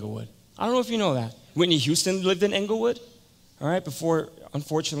lived in Englewood. I don't know if you know that. Whitney Houston lived in Englewood. All right, before,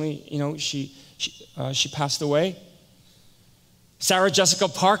 unfortunately, you know, she passed away. Sarah Jessica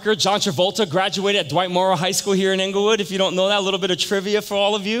Parker, John Travolta graduated at Dwight Morrow High School here in Englewood. If you don't know that, a little bit of trivia for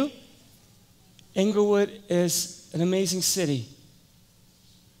all of you. Englewood is an amazing city.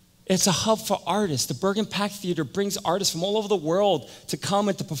 It's a hub for artists. The Bergen Pack Theater brings artists from all over the world to come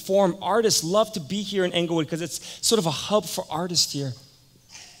and to perform. Artists love to be here in Englewood because it's sort of a hub for artists here.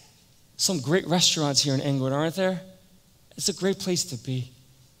 Some great restaurants here in Englewood, aren't there? It's a great place to be.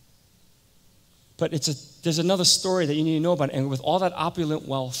 But there's another story that you need to know about Englewood. With all that opulent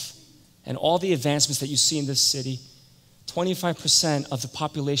wealth and all the advancements that you see in this city, 25% of the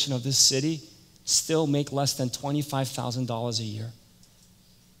population of this city still make less than $25,000 a year.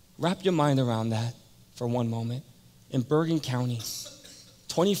 Wrap your mind around that for one moment. In Bergen County,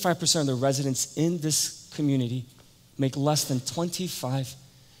 25% of the residents in this community make less than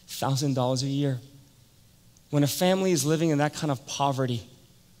 $25,000 a year. When a family is living in that kind of poverty,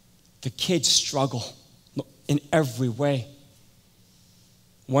 the kids struggle in every way.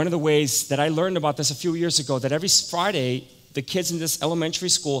 One of the ways that I learned about this a few years ago, that every Friday, the kids in this elementary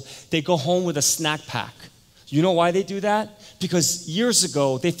school, they go home with a snack pack. You know why they do that? Because years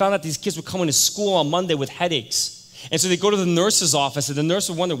ago, they found out these kids would come into school on Monday with headaches. And so they go to the nurse's office, and the nurse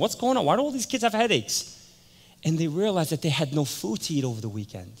would wonder, what's going on? Why do all these kids have headaches? And they realized that they had no food to eat over the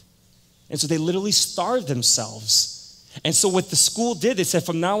weekend. And so they literally starved themselves. And so what the school did, they said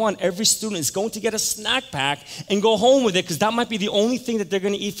from now on, every student is going to get a snack pack and go home with it because that might be the only thing that they're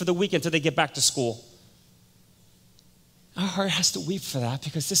going to eat for the weekend until they get back to school. Our heart has to weep for that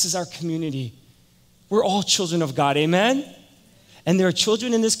because this is our community. We're all children of God, amen? And there are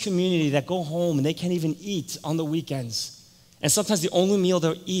children in this community that go home and they can't even eat on the weekends. And sometimes the only meal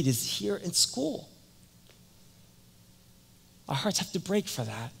they'll eat is here in school. Our hearts have to break for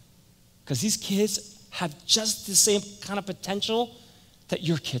that. Because these kids have just the same kind of potential that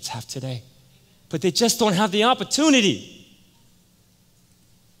your kids have today. But they just don't have the opportunity.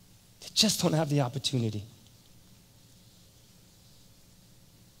 They just don't have the opportunity.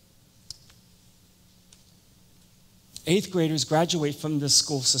 Eighth graders graduate from the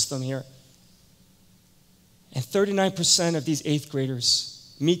school system here. And 39% of these eighth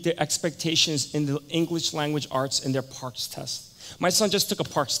graders meet their expectations in the English language arts in their PARCS test. My son just took a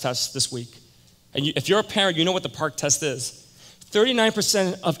Parks test this week. And if you're a parent, you know what the Park test is.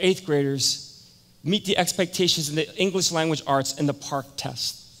 39% of 8th graders meet the expectations in the English language arts in the Park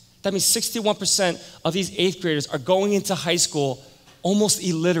test. That means 61% of these 8th graders are going into high school almost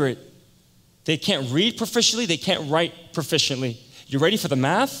illiterate. They can't read proficiently, they can't write proficiently. You ready for the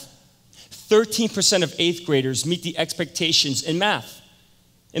math? 13% of 8th graders meet the expectations in math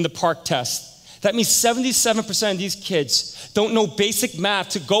in the Park test. That means 77% of these kids don't know basic math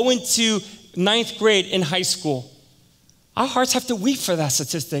to go into 9th grade in high school. Our hearts have to weep for that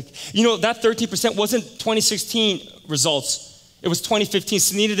statistic. You know, that 13% wasn't 2016 results. It was 2015.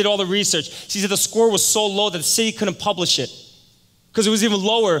 Sunita did all the research. She said the score was so low that the city couldn't publish it because it was even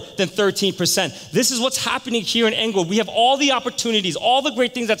lower than 13%. This is what's happening here in Englewood. We have all the opportunities, all the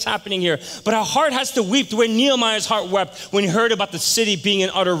great things that's happening here, but our heart has to weep the way Nehemiah's heart wept when he heard about the city being in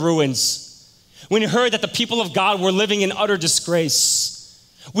utter ruins, when he heard that the people of God were living in utter disgrace.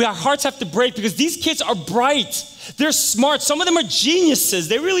 Our hearts have to break because these kids are bright. They're smart. Some of them are geniuses.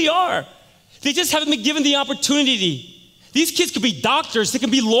 They really are. They just haven't been given the opportunity. These kids could be doctors, they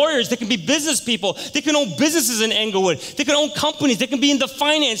can be lawyers, they can be business people, they can own businesses in Englewood, they can own companies, they can be in the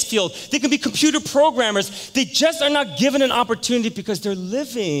finance field, they can be computer programmers. They just are not given an opportunity because they're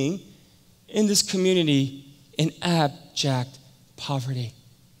living in this community in abject poverty.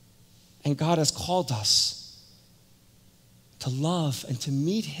 And God has called us to love and to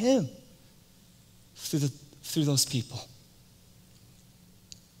meet Him through those people.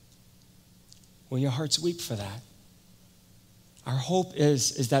 Will your hearts weep for that? Our hope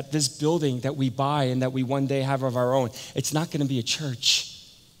is that this building that we buy and that we one day have of our own, it's not going to be a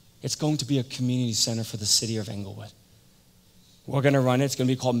church. It's going to be a community center for the city of Englewood. We're going to run it. It's going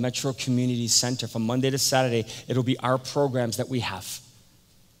to be called Metro Community Center. From Monday to Saturday, it'll be our programs that we have,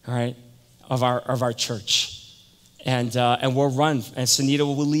 all right, of our church. And we'll run, and Sunita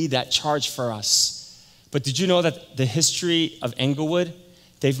will lead that charge for us. But did you know that the history of Englewood,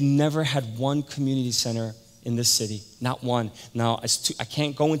 they've never had one community center in this city, not one. Now, I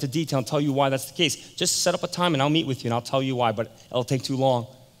can't go into detail and tell you why that's the case. Just set up a time and I'll meet with you and I'll tell you why, but it'll take too long.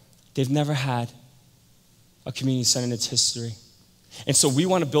 They've never had a community center in its history. And so we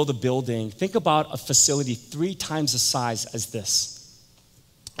want to build a building. Think about a facility 3 times the size as this.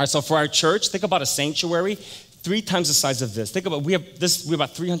 All right, so for our church, think about a sanctuary 3 times the size of this. Think about, we have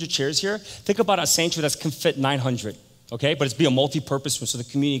about 300 chairs here. Think about a sanctuary that can fit 900, okay? But it's be a multi-purpose room so the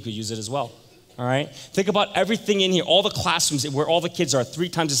community could use it as well. All right? Think about everything in here, all the classrooms where all the kids are 3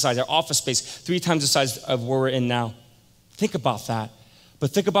 times the size, our office space 3 times the size of where we're in now. Think about that.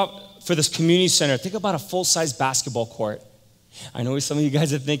 But think about, for this community center, think about a full-size basketball court. I know some of you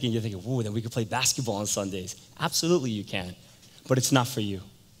guys are thinking, you're thinking, whoa, then we could play basketball on Sundays. Absolutely you can, but it's not for you.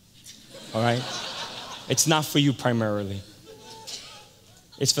 All right? It's not for you primarily.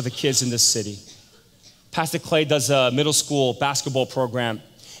 It's for the kids in this city. Pastor Clay does a middle school basketball program,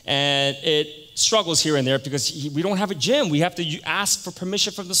 and it struggles here and there because we don't have a gym. We have to ask for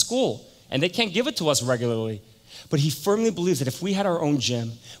permission from the school, and they can't give it to us regularly. But he firmly believes that if we had our own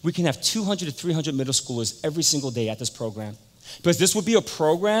gym, we can have 200 to 300 middle schoolers every single day at this program. Because this would be a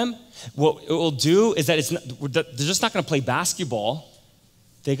program, what it will do is that they're just not going to play basketball.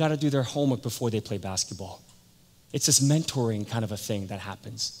 They got to do their homework before they play basketball. It's this mentoring kind of a thing that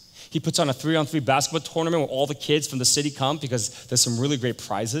happens. He puts on a 3-on-3 basketball tournament where all the kids from the city come because there's some really great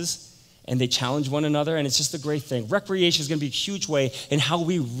prizes and they challenge one another, and it's just a great thing. Recreation is going to be a huge way in how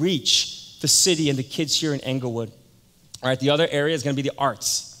we reach the city and the kids here in Englewood. All right, the other area is going to be the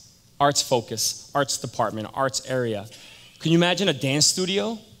arts focus, arts department, arts area. Can you imagine a dance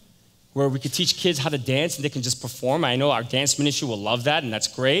studio where we could teach kids how to dance and they can just perform? I know our dance ministry will love that, and that's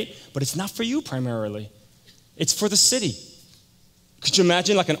great, but it's not for you primarily. It's for the city. Could you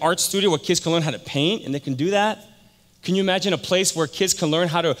imagine like an art studio where kids can learn how to paint and they can do that? Can you imagine a place where kids can learn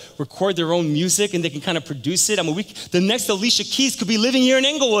how to record their own music and they can kind of produce it? I mean, the next Alicia Keys could be living here in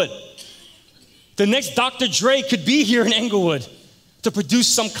Englewood. The next Dr. Dre could be here in Englewood to produce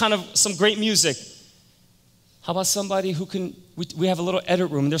some great music. How about somebody who can, we have a little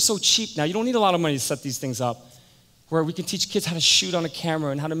edit room, and they're so cheap now. You don't need a lot of money to set these things up, where we can teach kids how to shoot on a camera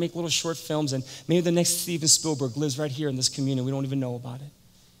and how to make little short films, and maybe the next Steven Spielberg lives right here in this community. We don't even know about it.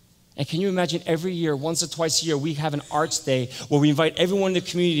 And can you imagine every year, once or twice a year, we have an arts day where we invite everyone in the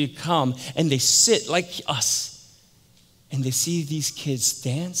community to come, and they sit like us, and they see these kids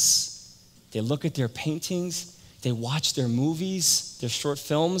dance, they look at their paintings, they watch their movies, their short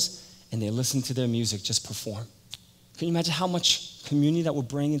films, and they listen to their music just perform. Can you imagine how much community that will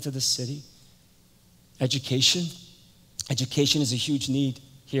bring into the city? Education. Education is a huge need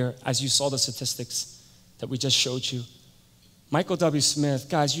here, as you saw the statistics that we just showed you. Michael W. Smith,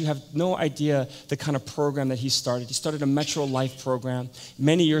 guys, you have no idea the kind of program that he started. He started a Metro Life program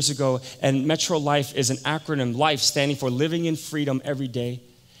many years ago, and Metro Life is an acronym, LIFE, standing for Living in Freedom Every Day.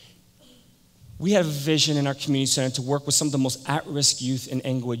 We have a vision in our community center to work with some of the most at-risk youth in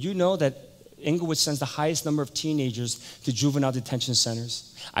Englewood. You know that Englewood sends the highest number of teenagers to juvenile detention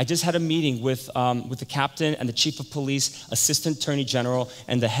centers. I just had a meeting with the captain and the chief of police, assistant attorney general,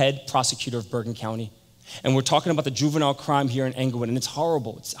 and the head prosecutor of Bergen County. And we're talking about the juvenile crime here in Englewood, and it's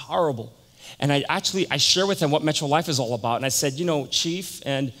horrible. It's horrible. And I share with him what Metro Life is all about. And I said, chief,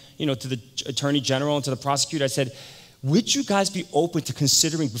 and to the attorney general and to the prosecutor, I said, would you guys be open to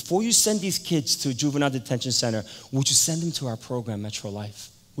considering, before you send these kids to a juvenile detention center, would you send them to our program, Metro Life?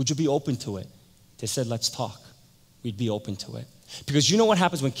 Would you be open to it? They said, let's talk. We'd be open to it. Because you know what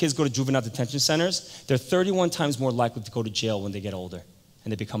happens when kids go to juvenile detention centers? They're 31 times more likely to go to jail when they get older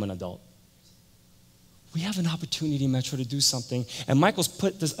and they become an adult. We have an opportunity, Metro, to do something. And Michael's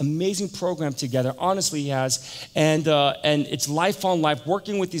put this amazing program together. Honestly, he has. And it's life on life,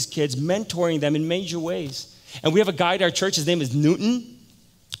 working with these kids, mentoring them in major ways. And we have a guy at our church. His name is Newton.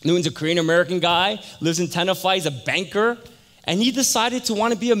 Newton's a Korean-American guy, lives in Tenafly. He's a banker. And he decided to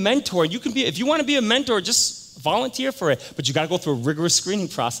want to be a mentor. If you want to be a mentor, just volunteer for it. But you got to go through a rigorous screening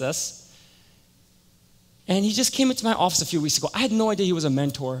process. And he just came into my office a few weeks ago. I had no idea he was a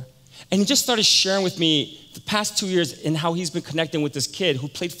mentor. And he just started sharing with me the past 2 years in how he's been connecting with this kid who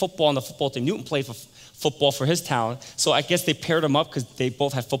played football on the football team. Newton played for football for his town. So I guess they paired him up because they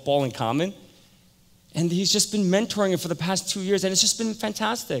both had football in common. And he's just been mentoring him for the past 2 years, and it's just been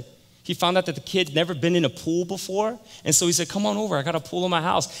fantastic. He found out that the kid never been in a pool before, and so he said, come on over, I got a pool in my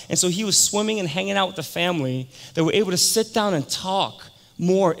house. And so he was swimming and hanging out with the family. They were able to sit down and talk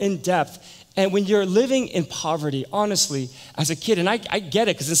more in depth. And when you're living in poverty, honestly, as a kid, and I get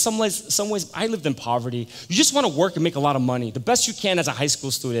it, because in some ways I lived in poverty. You just want to work and make a lot of money, the best you can as a high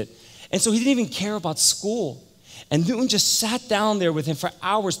school student. And so he didn't even care about school. And Newton just sat down there with him for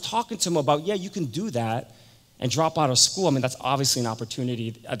hours talking to him about, yeah, you can do that and drop out of school. I mean, that's obviously an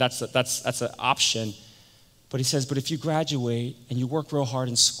opportunity. That's an option. But he says, but if you graduate and you work real hard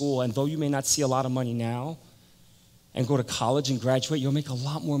in school, and though you may not see a lot of money now, and go to college and graduate, you'll make a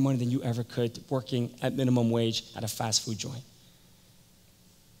lot more money than you ever could working at minimum wage at a fast food joint.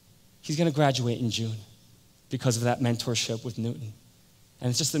 He's going to graduate in June because of that mentorship with Newton. And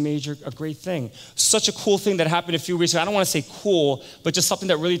it's just a great thing. Such a cool thing that happened a few weeks ago. I don't want to say cool, but just something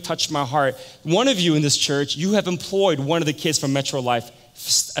that really touched my heart. One of you in this church, you have employed one of the kids from Metro Life.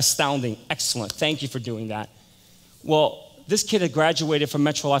 Astounding. Excellent. Thank you for doing that. Well, this kid had graduated from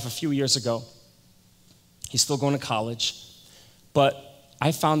Metro Life a few years ago. He's still going to college. But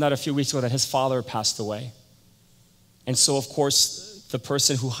I found out a few weeks ago that his father passed away. And so, of course, the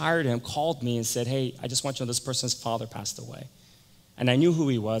person who hired him called me and said, hey, I just want you to know this person's father passed away. And I knew who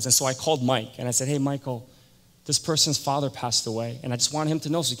he was. And so I called Mike. And I said, hey, Michael, this person's father passed away. And I just want him to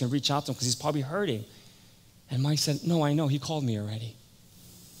know so you can reach out to him because he's probably hurting. And Mike said, no, I know. He called me already.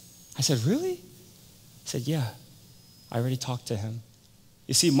 I said, really? He said, yeah, I already talked to him.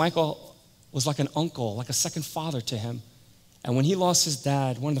 You see, Michael was like an uncle, like a second father to him. And when he lost his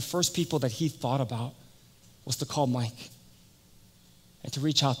dad, one of the first people that he thought about was to call Mike and to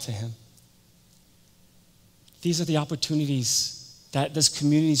reach out to him. These are the opportunities that this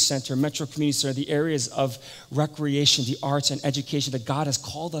community center, Metro Community Center, the areas of recreation, the arts, and education that God has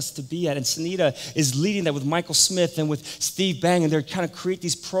called us to be at. And Sunita is leading that with Michael Smith and with Steve Bang, and they're kind of create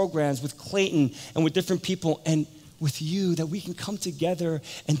these programs with Clayton and with different people and with you, that we can come together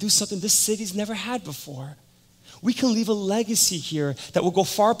and do something this city's never had before. We can leave a legacy here that will go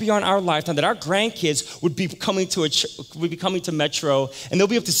far beyond our lifetime, that our grandkids would be coming to Metro, and they'll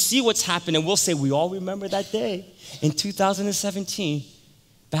be able to see what's happened, and we'll say, we all remember that day in 2017,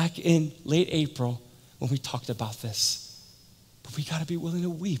 back in late April, when we talked about this. But we got to be willing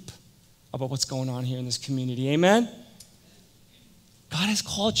to weep about what's going on here in this community. Amen? God has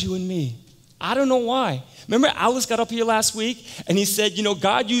called you and me. I don't know why. Remember Alice got up here last week and he said,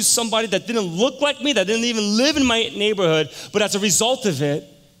 God used somebody that didn't look like me, that didn't even live in my neighborhood, but as a result of it,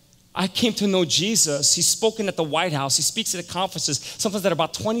 I came to know Jesus. He's spoken at the White House. He speaks at conferences, sometimes there are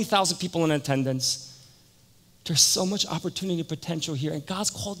about 20,000 people in attendance. There's so much opportunity and potential here, and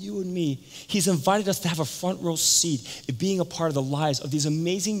God's called you and me. He's invited us to have a front row seat in being a part of the lives of these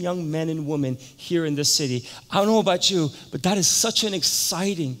amazing young men and women here in this city. I don't know about you, but that is such an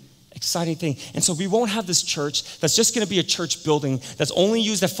exciting thing. And so we won't have this church that's just going to be a church building that's only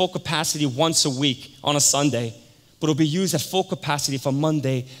used at full capacity once a week on a Sunday. but it'll be used at full capacity from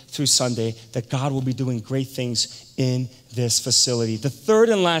Monday through Sunday, that God will be doing great things in this facility. The third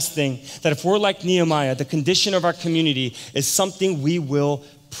and last thing, that if we're like Nehemiah, the condition of our community is something we will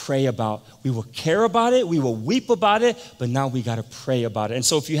pray about. We will care about it, we will weep about it, but now we got to pray about it. And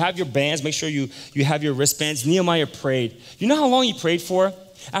so if you have your bands, make sure you have your wristbands. Nehemiah prayed. You know how long he prayed for?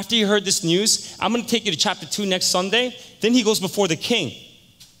 After he heard this news, I'm going to take you to chapter 2 next Sunday. Then he goes before the king.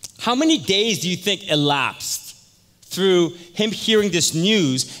 How many days do you think elapsed through him hearing this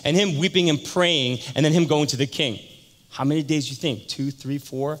news and him weeping and praying and then him going to the king? How many days do you think? 2, 3,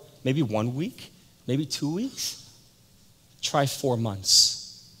 4, maybe 1 week, maybe 2 weeks? Try 4 months.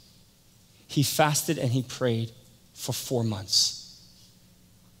 He fasted and he prayed for 4 months.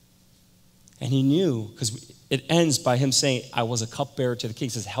 And he knew, because it ends by him saying, I was a cupbearer to the king. He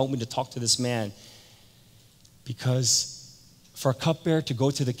says, help me to talk to this man. Because for a cupbearer to go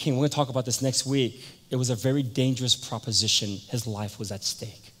to the king, we're going to talk about this next week, it was a very dangerous proposition. His life was at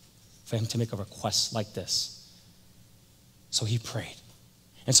stake for him to make a request like this. So he prayed.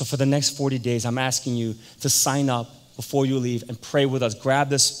 And so for the next 40 days, I'm asking you to sign up before you leave and pray with us. Grab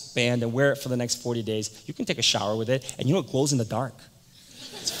this band and wear it for the next 40 days. You can take a shower with it, and you know it glows in the dark.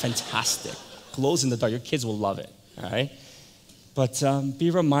 It's fantastic. Glows in the dark. Your kids will love it, all right? But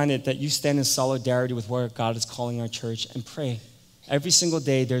be reminded that you stand in solidarity with where God is calling our church, and pray. Every single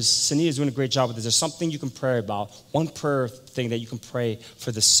day, Sunita is doing a great job with this. There's something you can pray about, one prayer thing that you can pray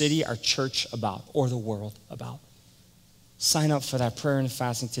for the city, our church about, or the world about. Sign up for that prayer and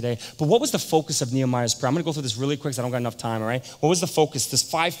fasting today. But what was the focus of Nehemiah's prayer? I'm going to go through this really quick because I don't got enough time, all right? What was the focus? There's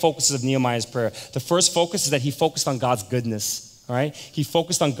 5 focuses of Nehemiah's prayer. The first focus is that he focused on God's goodness, all right? He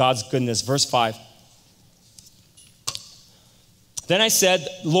focused on God's goodness. Verse 5. Then I said,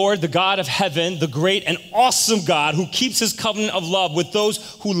 Lord, the God of heaven, the great and awesome God who keeps his covenant of love with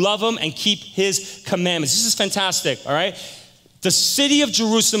those who love him and keep his commandments. This is fantastic, all right? The city of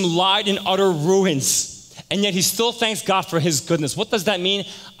Jerusalem lied in utter ruins, and yet he still thanks God for his goodness. What does that mean?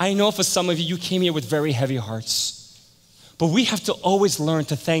 I know for some of you, you came here with very heavy hearts. But we have to always learn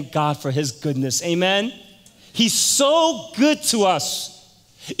to thank God for his goodness. Amen? He's so good to us.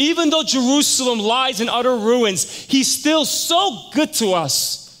 Even though Jerusalem lies in utter ruins, he's still so good to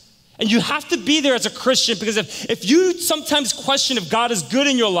us. And you have to be there as a Christian, because if you sometimes question if God is good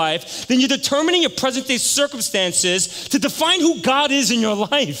in your life, then you're determining your present day circumstances to define who God is in your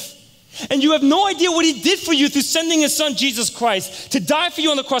life. And you have no idea what he did for you through sending his son, Jesus Christ, to die for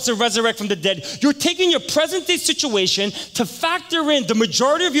you on the cross and resurrect from the dead. You're taking your present day situation to factor in the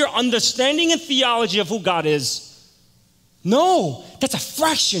majority of your understanding and theology of who God is. No, that's a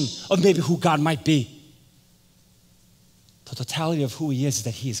fraction of maybe who God might be. The totality of who he is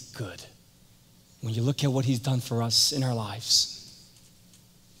that he is good. When you look at what he's done for us in our lives,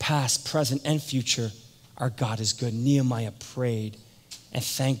 past, present, and future, our God is good. Nehemiah prayed and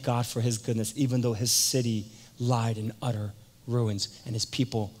thanked God for his goodness, even though his city lied in utter ruins and his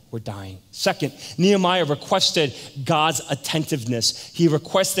people were dying. Second, Nehemiah requested God's attentiveness. He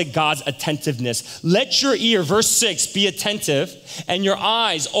requested God's attentiveness. Let your ear, verse 6, be attentive and your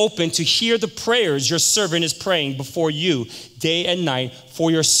eyes open to hear the prayers your servant is praying before you day and night for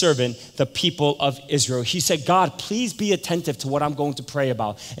your servant, the people of Israel. He said, God, please be attentive to what I'm going to pray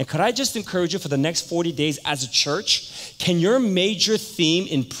about. And could I just encourage you for the next 40 days as a church, can your major theme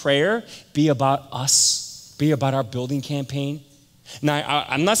in prayer be about us, be about our building campaign? Now,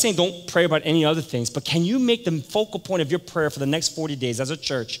 I'm not saying don't pray about any other things, but can you make the focal point of your prayer for the next 40 days as a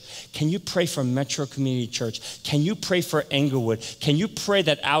church? Can you pray for Metro Community Church? Can you pray for Englewood? Can you pray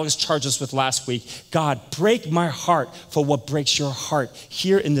that Alex charged us with last week? God, break my heart for what breaks your heart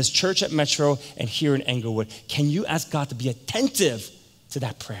here in this church at Metro and here in Englewood. Can you ask God to be attentive to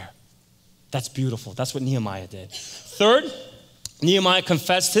that prayer? That's beautiful. That's what Nehemiah did. Third, Nehemiah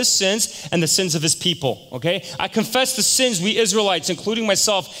confessed his sins and the sins of his people, okay? I confess the sins we Israelites, including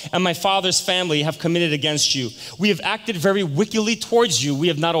myself and my father's family, have committed against you. We have acted very wickedly towards you. We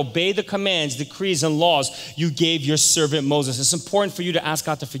have not obeyed the commands, decrees, and laws you gave your servant Moses. It's important for you to ask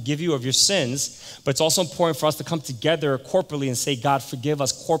God to forgive you of your sins, but it's also important for us to come together corporately and say, God, forgive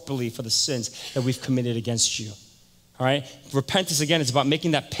us corporately for the sins that we've committed against you. All right? Repentance, again, is about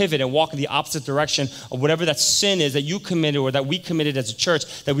making that pivot and walk in the opposite direction of whatever that sin is that you committed or that we committed as a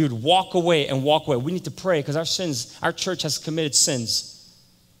church, that we would walk away and walk away. We need to pray because our church has committed sins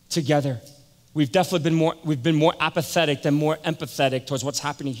together. We've definitely been more apathetic than more empathetic towards what's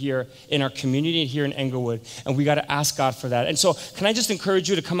happening here in our community and here in Englewood, and we got to ask God for that. And so can I just encourage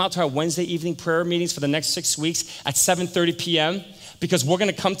you to come out to our Wednesday evening prayer meetings for the next 6 weeks at 7:30 p.m., Because we're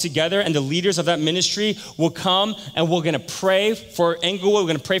going to come together and the leaders of that ministry will come and we're going to pray for Englewood, we're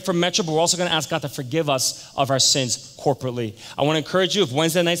going to pray for Metro, but we're also going to ask God to forgive us of our sins corporately. I want to encourage you, if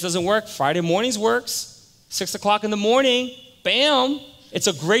Wednesday nights doesn't work, Friday mornings works. 6 o'clock in the morning, bam, it's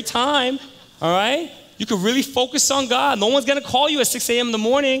a great time, all right? You can really focus on God. No one's going to call you at 6 a.m. in the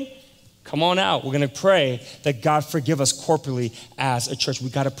morning. Come on out. We're going to pray that God forgive us corporately as a church.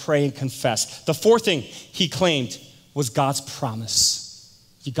 We got to pray and confess. The fourth thing he claimed was God's promise.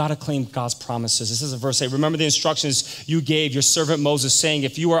 You got to claim God's promises. This is a verse 8. Remember the instructions you gave your servant Moses, saying,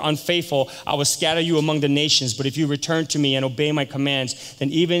 if you are unfaithful, I will scatter you among the nations. But if you return to me and obey my commands,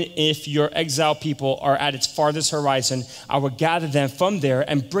 then even if your exiled people are at its farthest horizon, I will gather them from there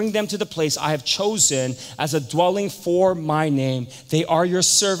and bring them to the place I have chosen as a dwelling for my name. They are your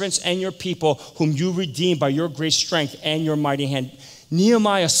servants and your people, whom you redeemed by your great strength and your mighty hand.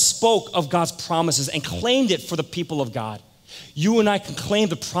 Nehemiah spoke of God's promises and claimed it for the people of God. You and I can claim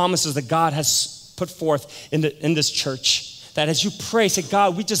the promises that God has put forth in this church. That as you pray, say,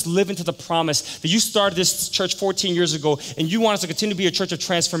 God, we just live into the promise that you started this church 14 years ago and you want us to continue to be a church of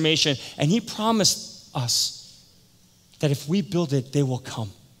transformation. And he promised us that if we build it, they will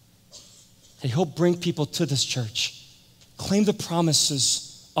come. That he'll bring people to this church. Claim the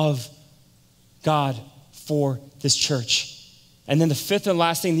promises of God for this church. And then the fifth and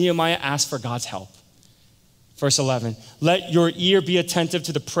last thing, Nehemiah asked for God's help. Verse 11, let your ear be attentive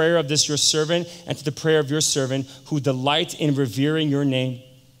to the prayer of this your servant and to the prayer of your servant who delight in revering your name.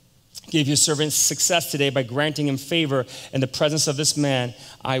 Give your servant success today by granting him favor in the presence of this man.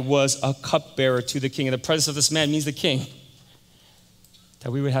 I was a cupbearer to the king. And the presence of this man means the king.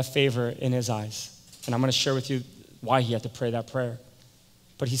 That we would have favor in his eyes. And I'm going to share with you why he had to pray that prayer.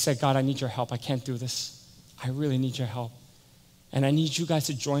 But he said, God, I need your help. I can't do this. I really need your help. And I need you guys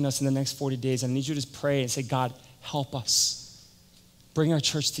to join us in the next 40 days. I need you to pray and say, God, help us. Bring our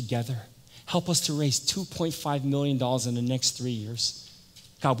church together. Help us to raise $2.5 million in the next 3 years.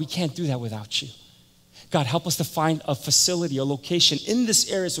 God, we can't do that without you. God, help us to find a facility, a location in this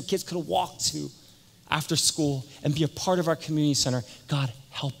area so kids could walk to after school and be a part of our community center. God,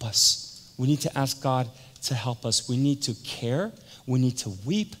 help us. We need to ask God to help us. We need to care, we need to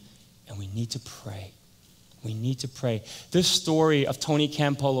weep, and we need to pray. We need to pray. This story of Tony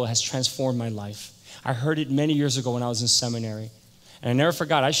Campolo has transformed my life. I heard it many years ago when I was in seminary. And I never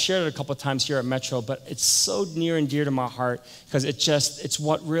forgot. I shared it a couple of times here at Metro, but it's so near and dear to my heart because it's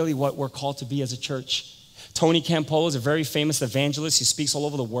what we're called to be as a church. Tony Campolo is a very famous evangelist. He speaks all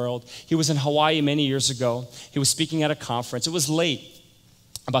over the world. He was in Hawaii many years ago. He was speaking at a conference. It was late,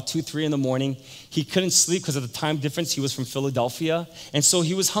 about 2, 3 in the morning. He couldn't sleep because of the time difference. He was from Philadelphia. And so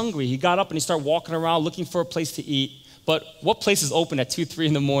he was hungry. He got up and he started walking around looking for a place to eat. But what place is open at 2, 3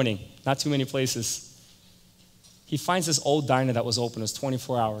 in the morning? Not too many places. He finds this old diner that was open. It was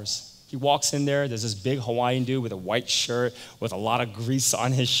 24 hours. He walks in there. There's this big Hawaiian dude with a white shirt with a lot of grease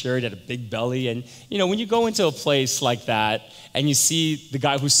on his shirt. He had a big belly. And, you know, when you go into a place like that and you see the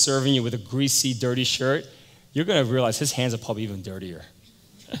guy who's serving you with a greasy, dirty shirt, you're going to realize his hands are probably even dirtier.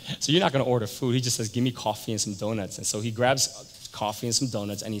 So you're not going to order food. He just says, give me coffee and some donuts. And so he grabs coffee and some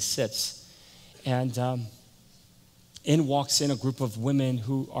donuts and he sits. And in walks in a group of women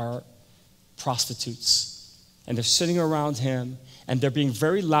who are prostitutes. And they're sitting around him and they're being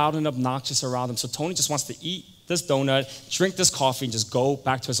very loud and obnoxious around him. So Tony just wants to eat this donut, drink this coffee, and just go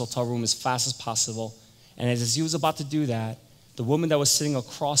back to his hotel room as fast as possible. And as he was about to do that, the woman that was sitting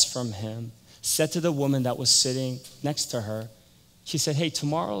across from him said to the woman that was sitting next to her, she said, hey,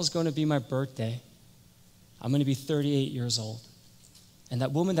 tomorrow is going to be my birthday. I'm going to be 38 years old. And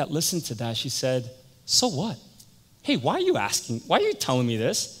that woman that listened to that, she said, so what? Hey, why are you asking? Why are you telling me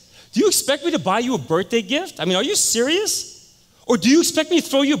this? Do you expect me to buy you a birthday gift? I mean, are you serious? Or do you expect me to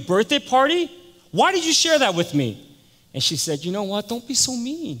throw you a birthday party? Why did you share that with me? And she said, you know what? Don't be so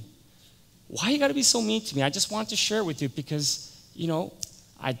mean. Why you got to be so mean to me? I just wanted to share it with you because, you know,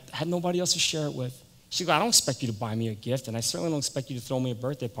 I had nobody else to share it with. She goes, I don't expect you to buy me a gift, and I certainly don't expect you to throw me a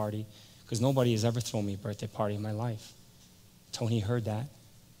birthday party because nobody has ever thrown me a birthday party in my life. Tony heard that,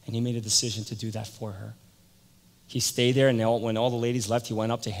 and he made a decision to do that for her. He stayed there, and when all the ladies left, he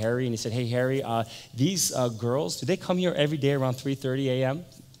went up to Harry, and he said, hey, Harry, these girls, do they come here every day around 3:30 a.m.?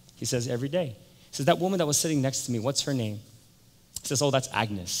 He says, every day. He says, that woman that was sitting next to me, what's her name? He says, oh, that's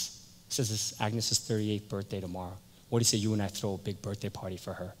Agnes. He says, it's Agnes's 38th birthday tomorrow. What do you say you and I throw a big birthday party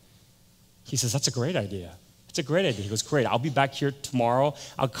for her? He says, that's a great idea. It's a great idea. He goes, great. I'll be back here tomorrow.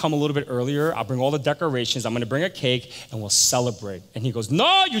 I'll come a little bit earlier. I'll bring all the decorations. I'm going to bring a cake, and we'll celebrate. And he goes,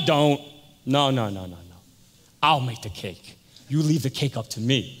 no, you don't. No. I'll make the cake. You leave the cake up to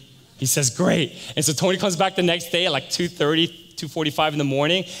me. He says, great. And so Tony comes back the next day at like 2:30, 2:45 in the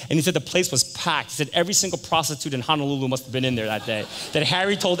morning, and he said the place was packed. He said every single prostitute in Honolulu must have been in there that day. That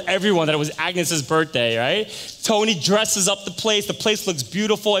Harry told everyone that it was Agnes's birthday, right? Tony dresses up the place. The place looks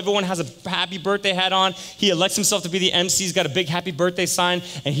beautiful. Everyone has a happy birthday hat on. He elects himself to be the MC. He's got a big happy birthday sign.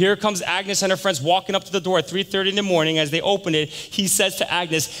 And here comes Agnes and her friends walking up to the door at 3:30 in the morning. As they open it, he says to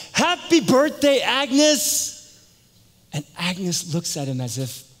Agnes, "Happy birthday, Agnes." And Agnes looks at him as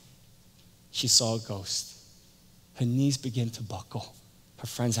if she saw a ghost. Her knees begin to buckle. Her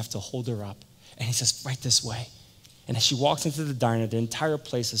friends have to hold her up. And he says, "Right this way." And as she walks into the diner, the entire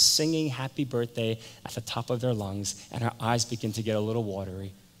place is singing happy birthday at the top of their lungs, and her eyes begin to get a little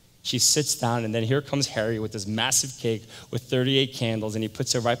watery. She sits down, and then here comes Harry with this massive cake with 38 candles, and he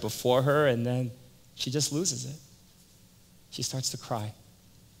puts it right before her, and then she just loses it. She starts to cry.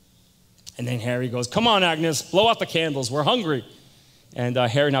 And then Harry goes, "Come on, Agnes, blow out the candles. We're hungry." And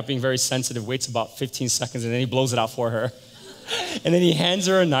Harry, not being very sensitive, waits about 15 seconds, and then he blows it out for her. And then he hands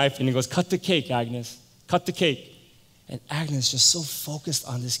her a knife, and he goes, "Cut the cake, Agnes. Cut the cake." And Agnes just so focused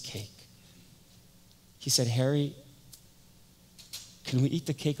on this cake. He said, "Harry, can we eat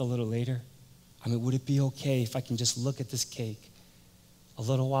the cake a little later? I mean, would it be okay if I can just look at this cake a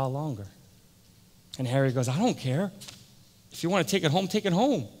little while longer?" And Harry goes, "I don't care. If you want to take it home, take it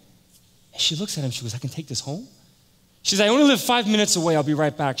home." And she looks at him, she goes, "I can take this home?" She says, "I only live 5 minutes away, I'll be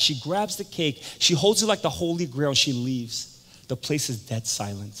right back." She grabs the cake, she holds it like the Holy Grail, and she leaves. The place is dead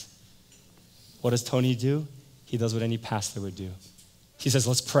silent. What does Tony do? He does what any pastor would do. He says,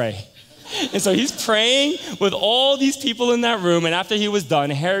 "Let's pray." And so he's praying with all these people in that room, and after he was done,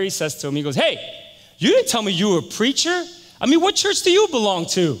 Harry says to him, he goes, "Hey, you didn't tell me you were a preacher. I mean, what church do you belong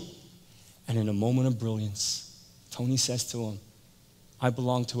to?" And in a moment of brilliance, Tony says to him, "I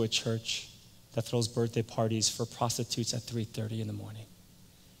belong to a church that throws birthday parties for prostitutes at 3:30 in the morning."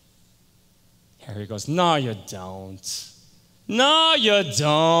 Harry goes, "No, you don't. No, you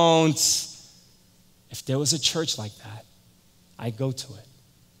don't. If there was a church like that, I'd go to it."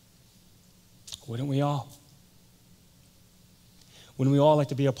 Wouldn't we all? Wouldn't we all like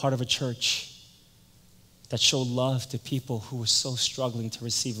to be a part of a church that showed love to people who were so struggling to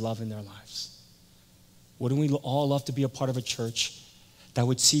receive love in their lives? Wouldn't we all love to be a part of a church that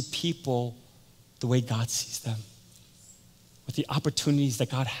would see people the way God sees them, with the opportunities that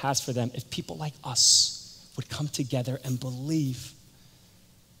God has for them, if people like us would come together and believe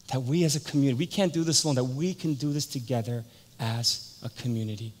that we as a community, we can't do this alone, that we can do this together as a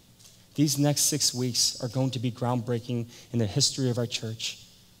community. These next 6 weeks are going to be groundbreaking in the history of our church.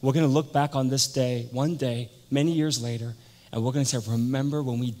 We're going to look back on this day, one day, many years later, and we're going to say, "Remember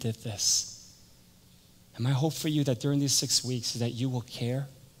when we did this?" And my hope for you that during these 6 weeks is that you will care,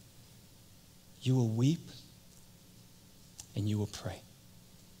 you will weep, and you will pray.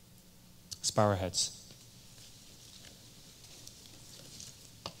 Let's bow our heads.